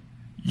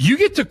 You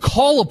get to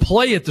call a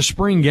play at the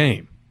spring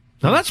game.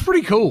 Now, that's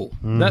pretty cool.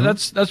 Mm-hmm.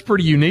 That's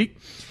pretty unique.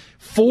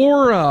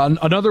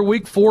 Another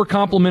week, 4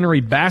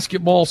 complimentary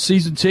basketball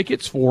season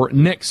tickets for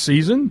next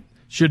season.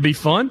 Should be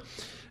fun.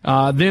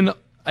 Then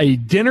a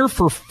dinner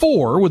for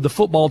 4 with the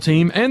football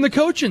team and the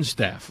coaching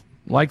staff.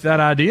 Like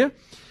that idea.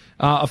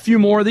 A few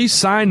more of these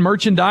signed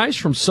merchandise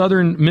from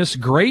Southern Miss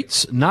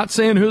Greats. Not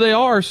saying who they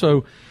are,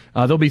 so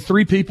there'll be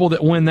 3 people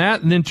that win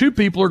that. And then 2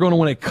 people are going to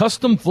win a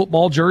custom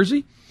football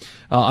jersey.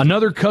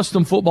 Another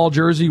custom football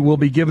jersey will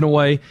be given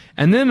away,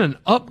 and then an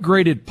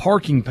upgraded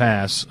parking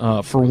pass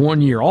for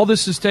 1 year. All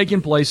this is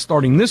taking place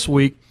starting this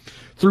week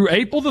through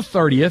April the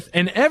 30th,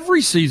 and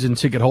every season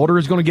ticket holder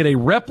is going to get a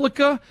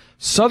replica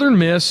Southern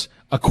Miss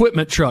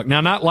equipment truck. Now,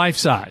 not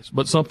life-size,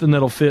 but something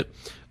that'll fit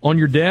on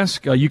your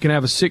desk. You can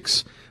have a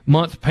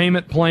 6-month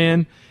payment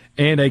plan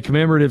and a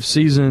commemorative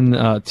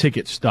season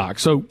ticket stock.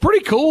 So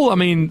pretty cool. I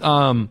mean,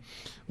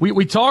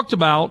 we talked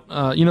about,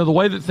 the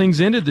way that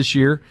things ended this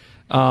year.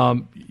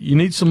 You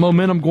need some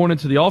momentum going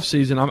into the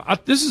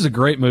offseason. This is a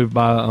great move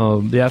by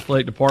the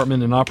athletic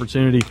department and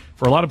opportunity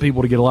for a lot of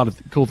people to get a lot of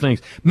cool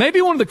things.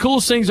 Maybe one of the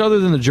coolest things other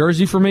than the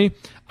jersey for me,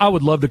 I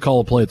would love to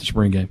call a play at the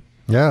spring game.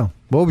 Yeah.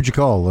 What would you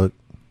call it?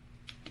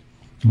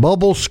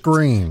 Bubble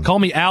screen. Call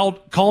me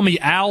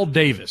Al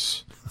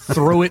Davis.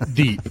 Throw it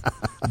deep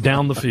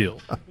down the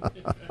field.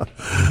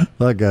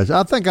 Look, guys,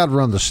 I think I'd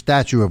run the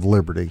Statue of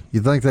Liberty.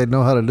 You think they'd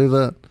know how to do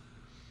that?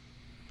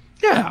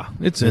 Yeah,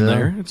 it's in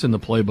there. It's in the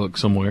playbook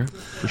somewhere,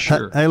 for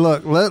sure. Hey,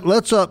 look,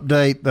 let's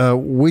update.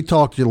 We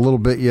talked to you a little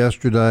bit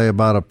yesterday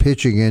about a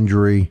pitching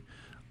injury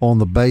on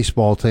the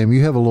baseball team.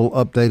 You have a little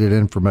updated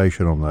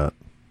information on that.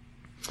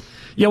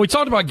 Yeah, we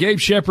talked about Gabe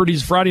Shepard.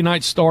 He's a Friday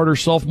night starter,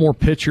 sophomore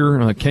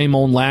pitcher, came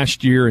on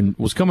last year and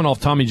was coming off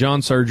Tommy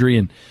John surgery,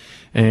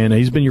 and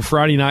he's been your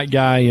Friday night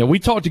guy. We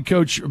talked to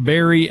Coach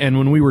Berry, and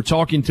when we were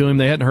talking to him,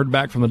 they hadn't heard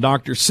back from the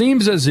doctor.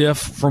 Seems as if,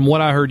 from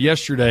what I heard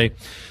yesterday,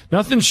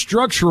 nothing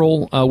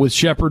structural with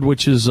Shepard,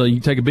 which is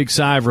you take a big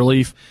sigh of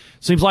relief.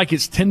 Seems like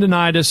it's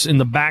tendonitis in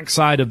the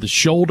backside of the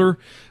shoulder.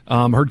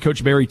 Heard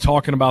Coach Berry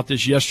talking about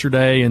this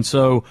yesterday, and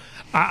so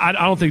I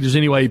don't think there's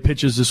any way he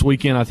pitches this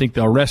weekend. I think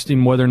they'll rest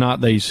him. Whether or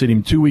not they sit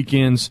him 2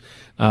 weekends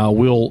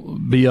will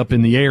be up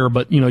in the air.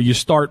 But, you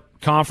start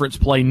conference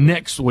play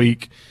next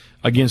week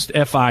against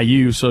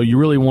FIU, so you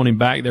really want him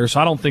back there. So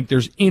I don't think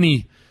there's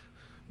any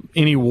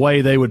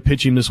way they would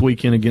pitch him this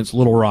weekend against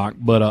Little Rock.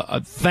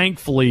 But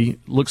thankfully,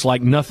 looks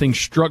like nothing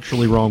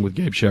structurally wrong with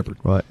Gabe Shepard.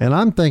 Right, and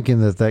I'm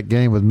thinking that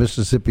game with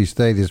Mississippi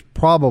State is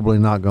probably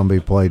not going to be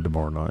played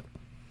tomorrow night.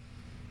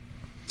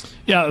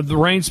 Yeah, the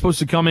rain's supposed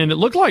to come in. It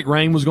looked like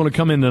rain was going to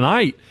come in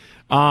tonight,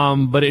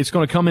 but it's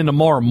going to come in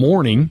tomorrow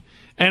morning.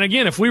 And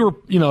again, if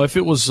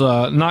it was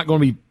not going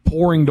to be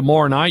pouring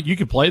tomorrow night, you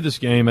could play this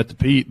game at the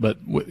Pete. But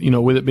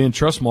with it being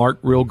Trustmark,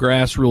 real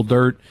grass, real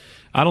dirt,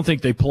 I don't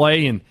think they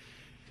play. And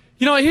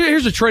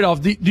here's a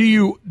trade-off. Do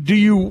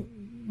you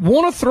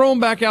want to throw them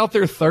back out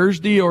there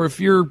Thursday, or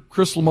if you're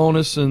Chris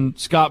Lemonis and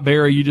Scott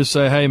Berry, you just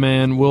say, hey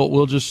man,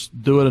 we'll just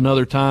do it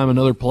another time,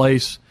 another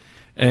place.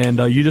 And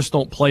you just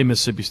don't play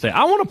Mississippi State.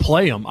 I want to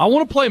play them. I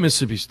want to play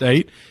Mississippi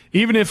State,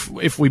 even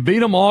if we beat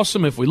them,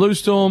 awesome. If we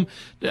lose to them,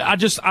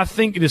 I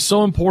think it is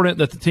so important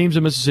that the teams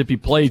in Mississippi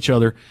play each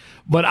other.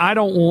 But I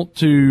don't want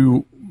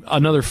to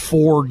another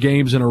 4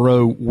 games in a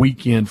row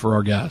weekend for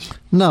our guys.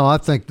 No, I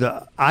think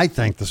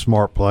the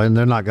smart play, and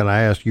they're not going to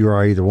ask you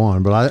or either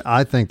one, but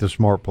I think the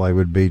smart play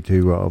would be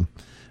to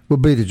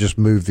just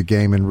move the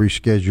game and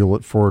reschedule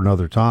it for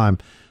another time.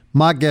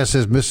 My guess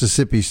is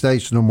Mississippi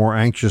State's no more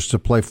anxious to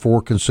play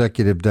 4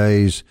 consecutive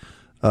days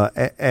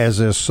as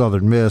is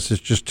Southern Miss. It's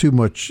just too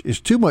much. It's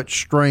too much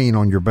strain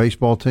on your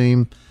baseball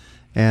team,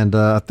 and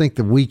I think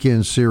the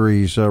weekend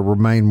series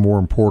remain more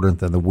important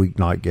than the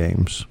weeknight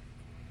games.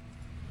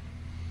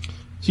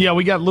 So yeah,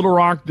 we got Little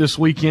Rock this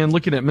weekend.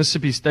 Looking at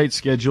Mississippi State's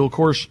schedule, of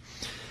course,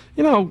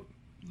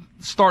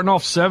 starting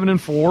off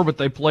 7-4, but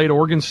they played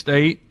Oregon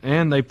State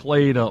and they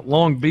played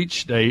Long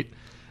Beach State.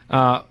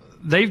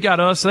 They've got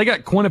us. They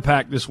got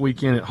Quinnipiac this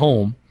weekend at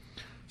home.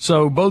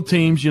 So both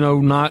teams,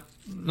 not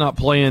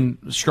playing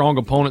strong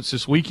opponents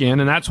this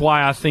weekend, and that's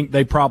why I think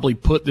they probably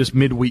put this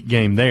midweek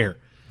game there.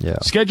 Yeah.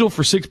 Scheduled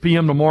for 6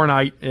 p.m. tomorrow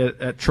night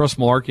at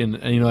Trustmark,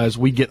 and as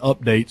we get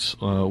updates,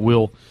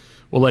 we'll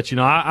let you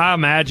know. I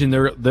imagine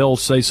they'll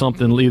say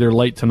something either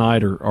late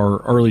tonight or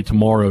early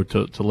tomorrow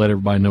to let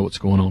everybody know what's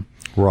going on.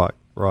 Right.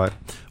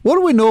 What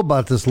do we know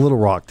about this Little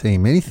Rock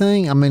team?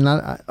 Anything? I mean,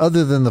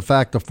 other than the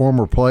fact a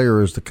former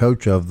player is the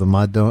coach of them,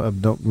 I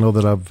don't know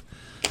that I've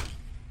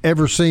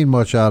ever seen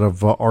much out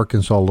of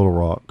Arkansas Little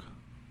Rock.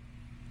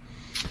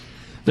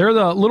 They're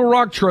the Little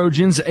Rock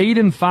Trojans,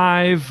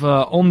 8-5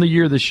 on the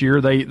year this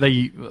year.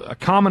 They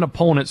common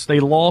opponents. They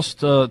lost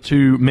to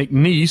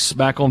McNeese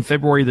back on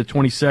February the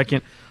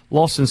 22nd.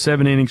 Lost in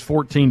 7 innings,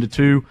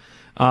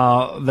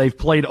 14-2. They've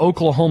played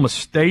Oklahoma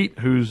State,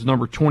 who's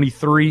number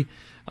 23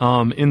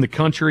 in the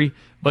country.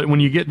 But when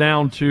you get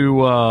down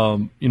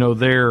to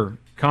their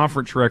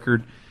conference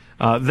record,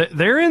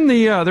 they're in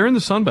the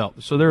Sun Belt,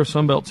 so they're a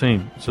Sun Belt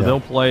team. So they'll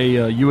play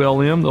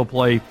ULM, they'll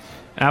play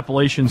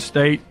Appalachian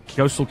State,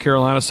 Coastal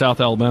Carolina,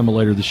 South Alabama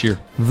later this year.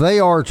 They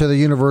are to the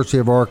University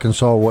of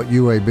Arkansas what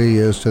UAB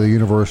is to the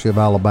University of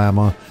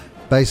Alabama.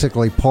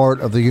 Basically part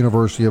of the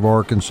University of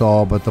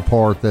Arkansas, but the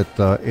part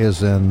that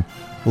is in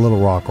Little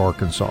Rock,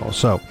 Arkansas.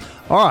 So,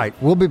 all right,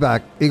 we'll be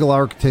back. Eagle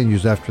Hour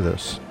continues after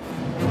this.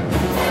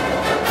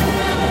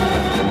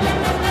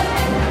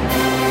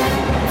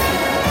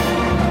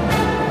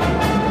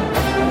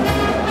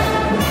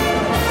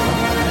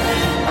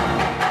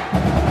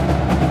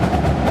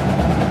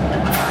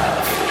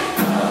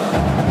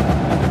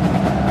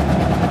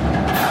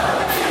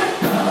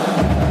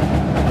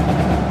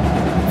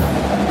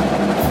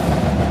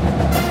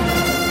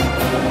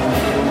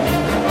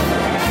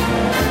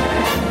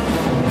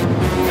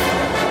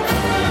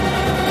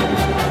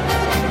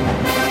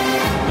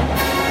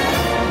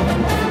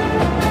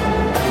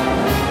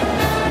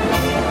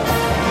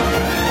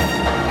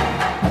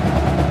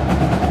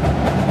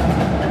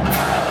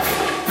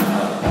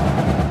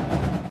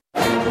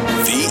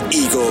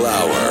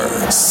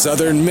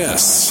 Southern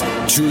Miss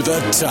to the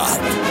top.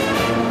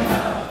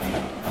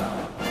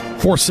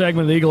 Fourth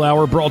segment of the Eagle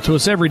Hour brought to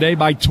us every day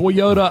by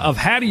Toyota of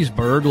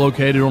Hattiesburg,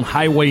 located on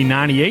Highway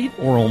 98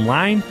 or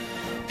online,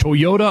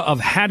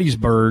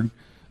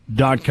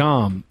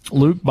 toyotaofhattiesburg.com.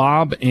 Luke,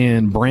 Bob,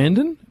 and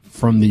Brandon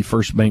from the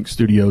First Bank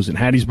Studios in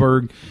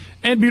Hattiesburg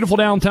and beautiful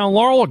downtown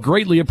Laurel. I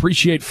greatly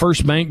appreciate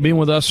First Bank being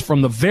with us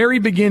from the very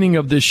beginning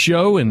of this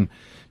show, and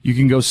you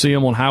can go see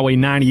them on Highway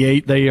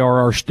 98. They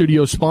are our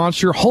studio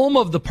sponsor, home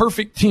of the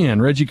Perfect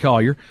 10, Reggie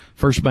Collier,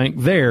 First Bank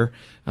there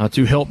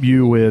to help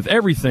you with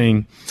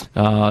everything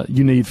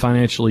you need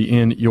financially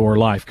in your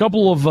life.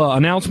 Couple of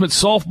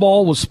announcements.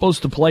 Softball was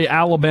supposed to play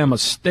Alabama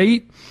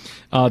State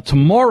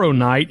tomorrow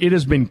night. It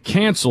has been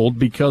canceled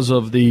because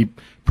of the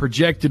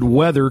projected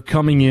weather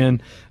coming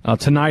in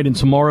tonight and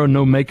tomorrow.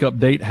 No makeup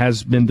date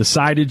has been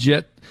decided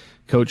yet.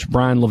 Coach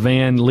Brian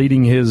Levan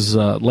leading his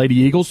Lady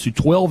Eagles to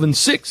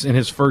 12-6 in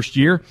his first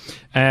year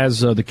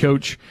as the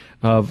coach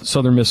of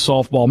Southern Miss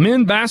softball.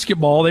 Men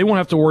basketball, they won't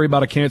have to worry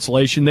about a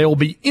cancellation. They will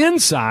be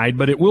inside,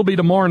 but it will be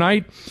tomorrow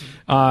night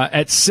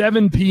at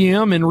 7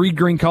 p.m. in Reed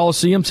Green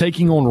Coliseum,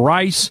 taking on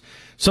Rice.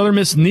 Southern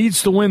Miss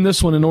needs to win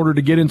this one in order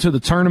to get into the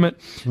tournament.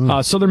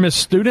 Southern Miss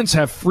students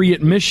have free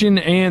admission,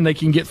 and they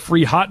can get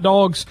free hot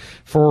dogs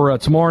for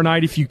tomorrow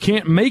night. If you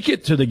can't make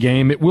it to the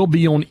game, it will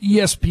be on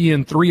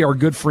ESPN3. Our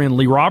good friend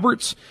Lee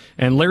Roberts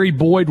and Larry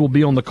Boyd will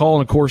be on the call,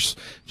 and, of course,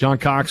 John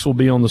Cox will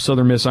be on the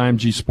Southern Miss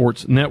IMG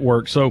Sports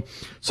Network. So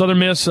Southern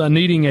Miss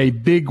needing a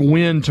big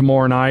win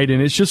tomorrow night, and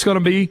it's just going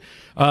to be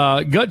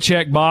gut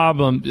check,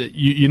 Bob.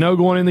 You know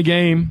going in the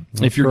game,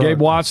 if you're Gabe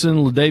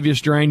Watson,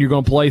 LaDavius Drain, you're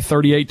going to play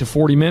 38 to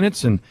 40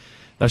 minutes, and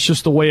that's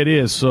just the way it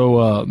is.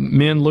 So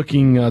men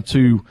looking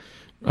to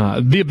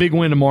be a big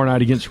win tomorrow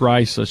night against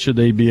Rice, should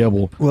they be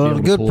able Well,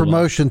 a good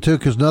promotion, too,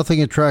 because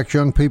nothing attracts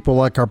young people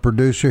like our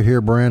producer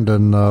here,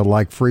 Brandon,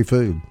 like free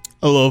food.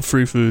 I love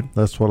free food.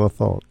 That's what I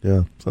thought,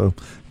 yeah. So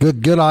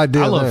good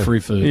idea. I love there. free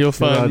food. You'll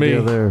find me.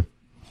 There.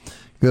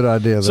 Good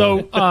idea there.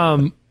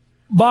 So,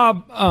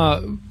 Bob,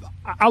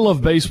 I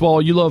love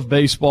baseball. You love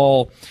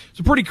baseball. It's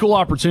a pretty cool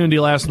opportunity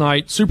last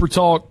night. Super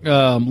Talk,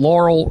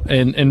 Laurel,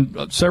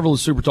 and several of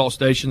the Super Talk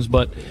stations,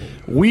 but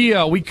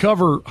we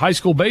cover high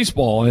school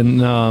baseball.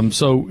 And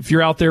so if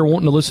you're out there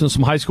wanting to listen to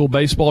some high school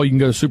baseball, you can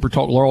go to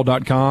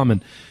supertalklaurel.com,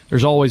 and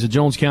there's always a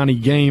Jones County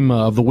game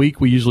of the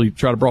week. We usually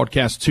try to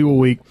broadcast 2 a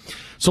week.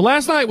 So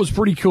last night was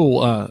pretty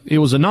cool. It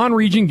was a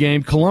non-region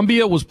game.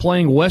 Columbia was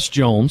playing West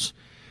Jones,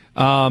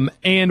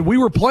 and we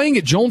were playing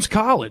at Jones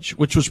College,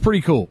 which was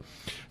pretty cool.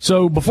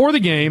 So before the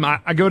game,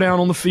 I go down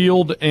on the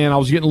field, and I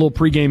was getting a little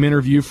pregame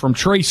interview from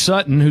Trey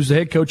Sutton, who's the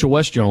head coach of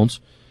West Jones.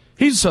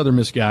 He's a Southern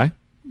Miss guy.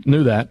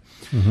 Knew that.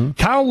 Mm-hmm.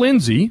 Kyle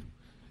Lindsey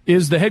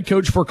is the head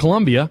coach for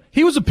Columbia.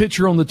 He was a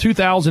pitcher on the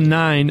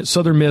 2009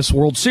 Southern Miss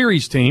World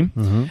Series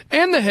team,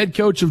 and the head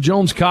coach of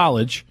Jones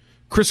College,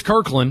 Chris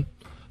Kirkland,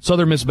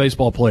 Southern Miss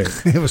baseball player.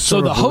 It was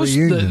so the host,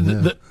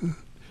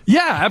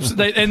 yeah,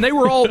 absolutely. And they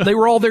were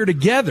all there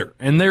together,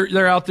 and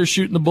they're out there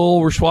shooting the bull.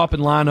 We're swapping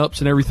lineups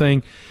and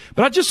everything.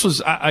 But I just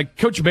was,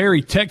 Coach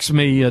Barry texted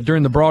me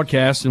during the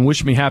broadcast and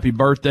wished me happy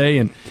birthday,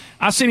 and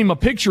I sent him a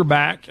picture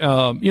back,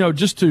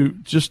 just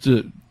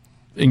to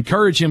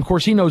encourage him. Of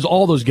course, he knows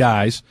all those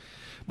guys,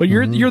 but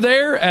you're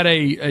there at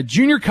a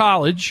junior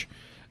college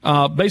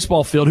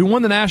baseball field who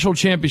won the national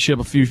championship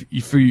a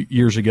few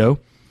years ago.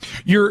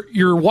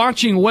 You're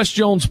watching West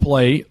Jones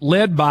play,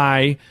 led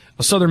by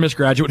a Southern Miss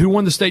graduate who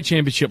won the state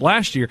championship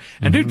last year.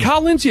 And, dude,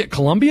 Kyle Lindsey at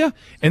Columbia,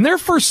 in their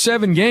first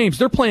 7 games,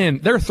 they're a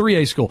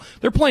 3A school.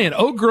 They're playing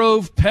Oak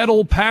Grove,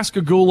 Petal,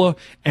 Pascagoula,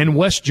 and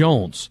West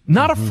Jones.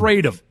 Not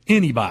afraid of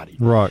anybody.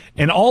 Right.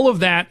 And all of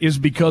that is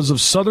because of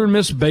Southern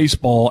Miss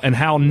baseball and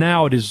how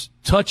now it is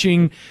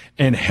touching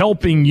and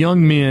helping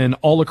young men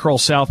all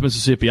across South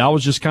Mississippi. I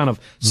was just kind of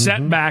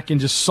sat back and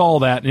just saw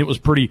that, and it was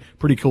pretty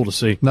cool to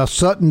see. Now,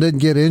 Sutton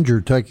didn't get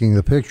injured taking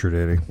the picture,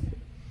 did he?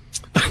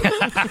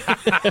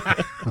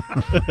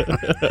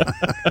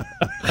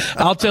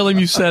 I'll tell him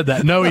you said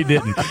that. No, he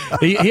didn't.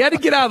 He had to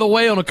get out of the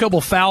way on a couple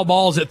foul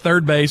balls at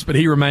third base, but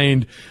he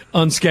remained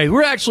unscathed.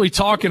 We're actually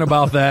talking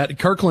about that.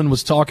 Kirkland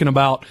was talking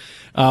about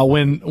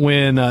when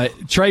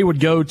Trey would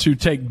go to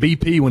take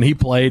BP when he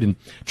played, and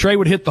Trey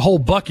would hit the whole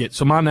bucket.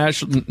 So my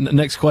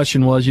next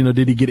question was,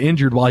 did he get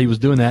injured while he was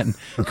doing that? And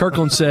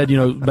Kirkland said,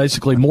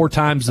 basically more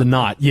times than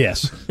not,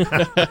 yes.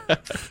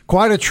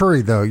 Quite a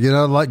tree, though,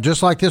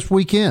 just like this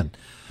weekend.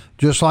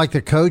 Just like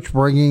the coach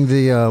bringing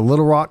the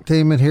Little Rock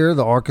team in here,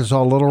 the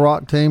Arkansas Little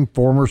Rock team,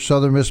 former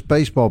Southern Miss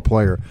baseball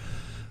player.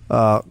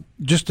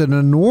 Just an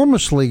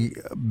enormously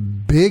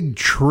big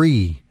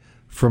tree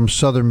from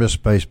Southern Miss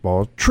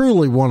baseball.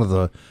 Truly one of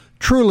the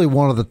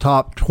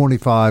top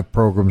 25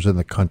 programs in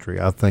the country.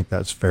 I think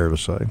that's fair to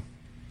say.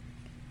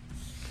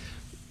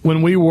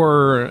 When we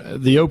were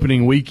the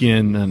opening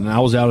weekend, and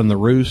I was out in the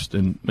Roost,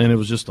 and it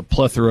was just a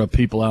plethora of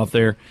people out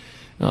there.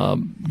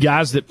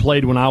 Guys that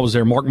played when I was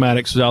there. Mark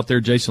Maddox was out there.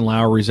 Jason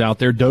Lowry's out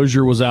there.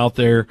 Dozier was out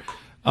there.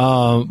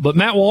 But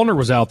Matt Wallner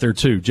was out there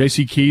too.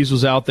 J.C. Keys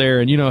was out there,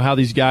 and you know how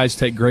these guys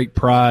take great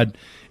pride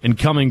in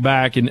coming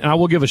back. And I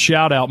will give a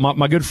shout out,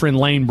 my good friend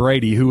Lane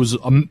Brady, who was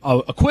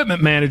a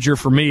equipment manager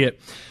for me at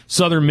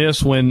Southern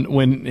Miss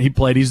when he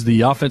played. He's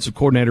the offensive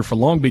coordinator for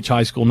Long Beach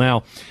High School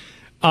now.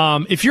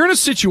 If you're in a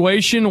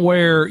situation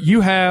where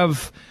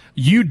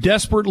you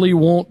desperately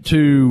want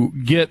to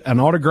get an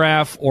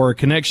autograph or a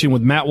connection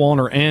with Matt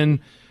Wallner and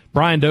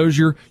Brian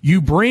Dozier,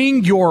 you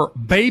bring your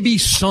baby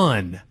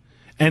son.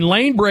 And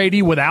Lane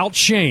Brady, without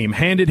shame,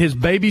 handed his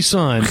baby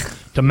son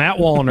to Matt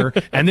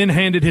Wallner and then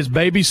handed his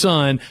baby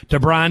son to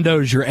Brian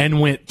Dozier and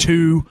went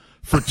 2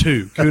 for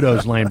 2.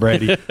 Kudos, Lane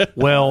Brady.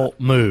 Well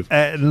moved.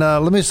 And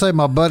let me say,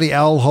 my buddy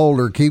Al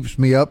Holder keeps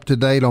me up to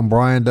date on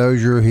Brian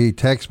Dozier. He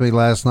texted me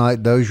last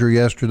night. Dozier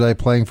yesterday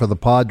playing for the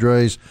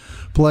Padres,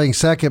 playing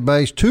second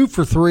base, 2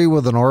 for 3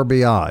 with an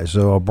RBI.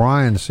 So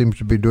Brian seems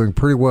to be doing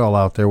pretty well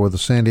out there with the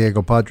San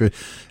Diego Padres.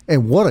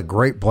 And what a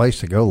great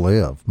place to go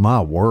live.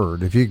 My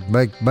word. If you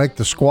make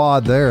the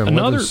squad there and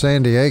live in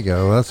San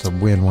Diego, that's a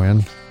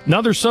win-win.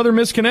 Another Southern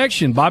Miss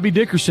connection. Bobby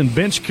Dickerson,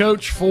 bench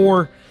coach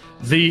for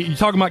you're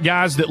talking about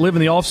guys that live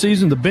in the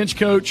offseason, the bench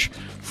coach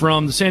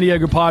from the San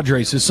Diego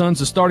Padres. His son's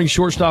the starting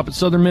shortstop at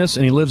Southern Miss,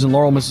 and he lives in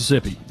Laurel,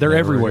 Mississippi. They're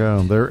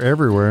everywhere. They're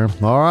everywhere.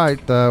 All right.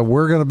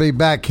 We're going to be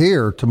back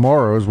here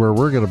tomorrow is where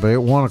we're going to be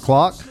at 1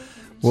 o'clock.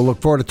 We'll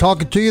look forward to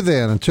talking to you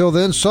then. Until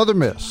then, Southern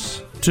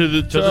Miss. To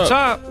the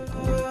top.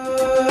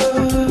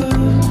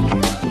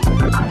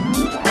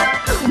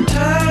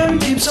 Time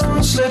keeps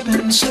on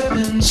slipping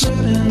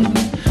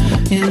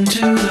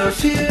into the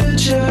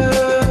future.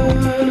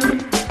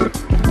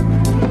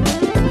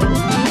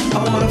 I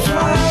wanna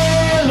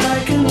fly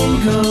like an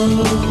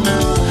eagle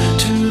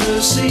to the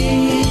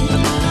sea.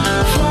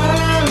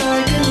 Fly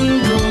like an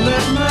eagle,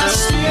 let my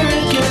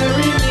spirit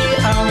carry me.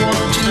 I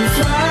want to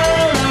fly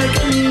like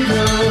an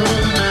eagle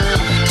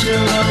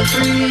till I'm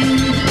free.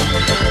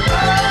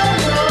 I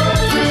go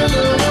through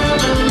the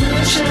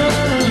revolution.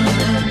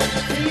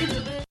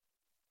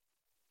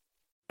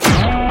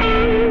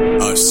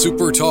 A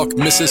SuperTalk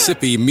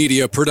Mississippi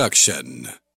media production.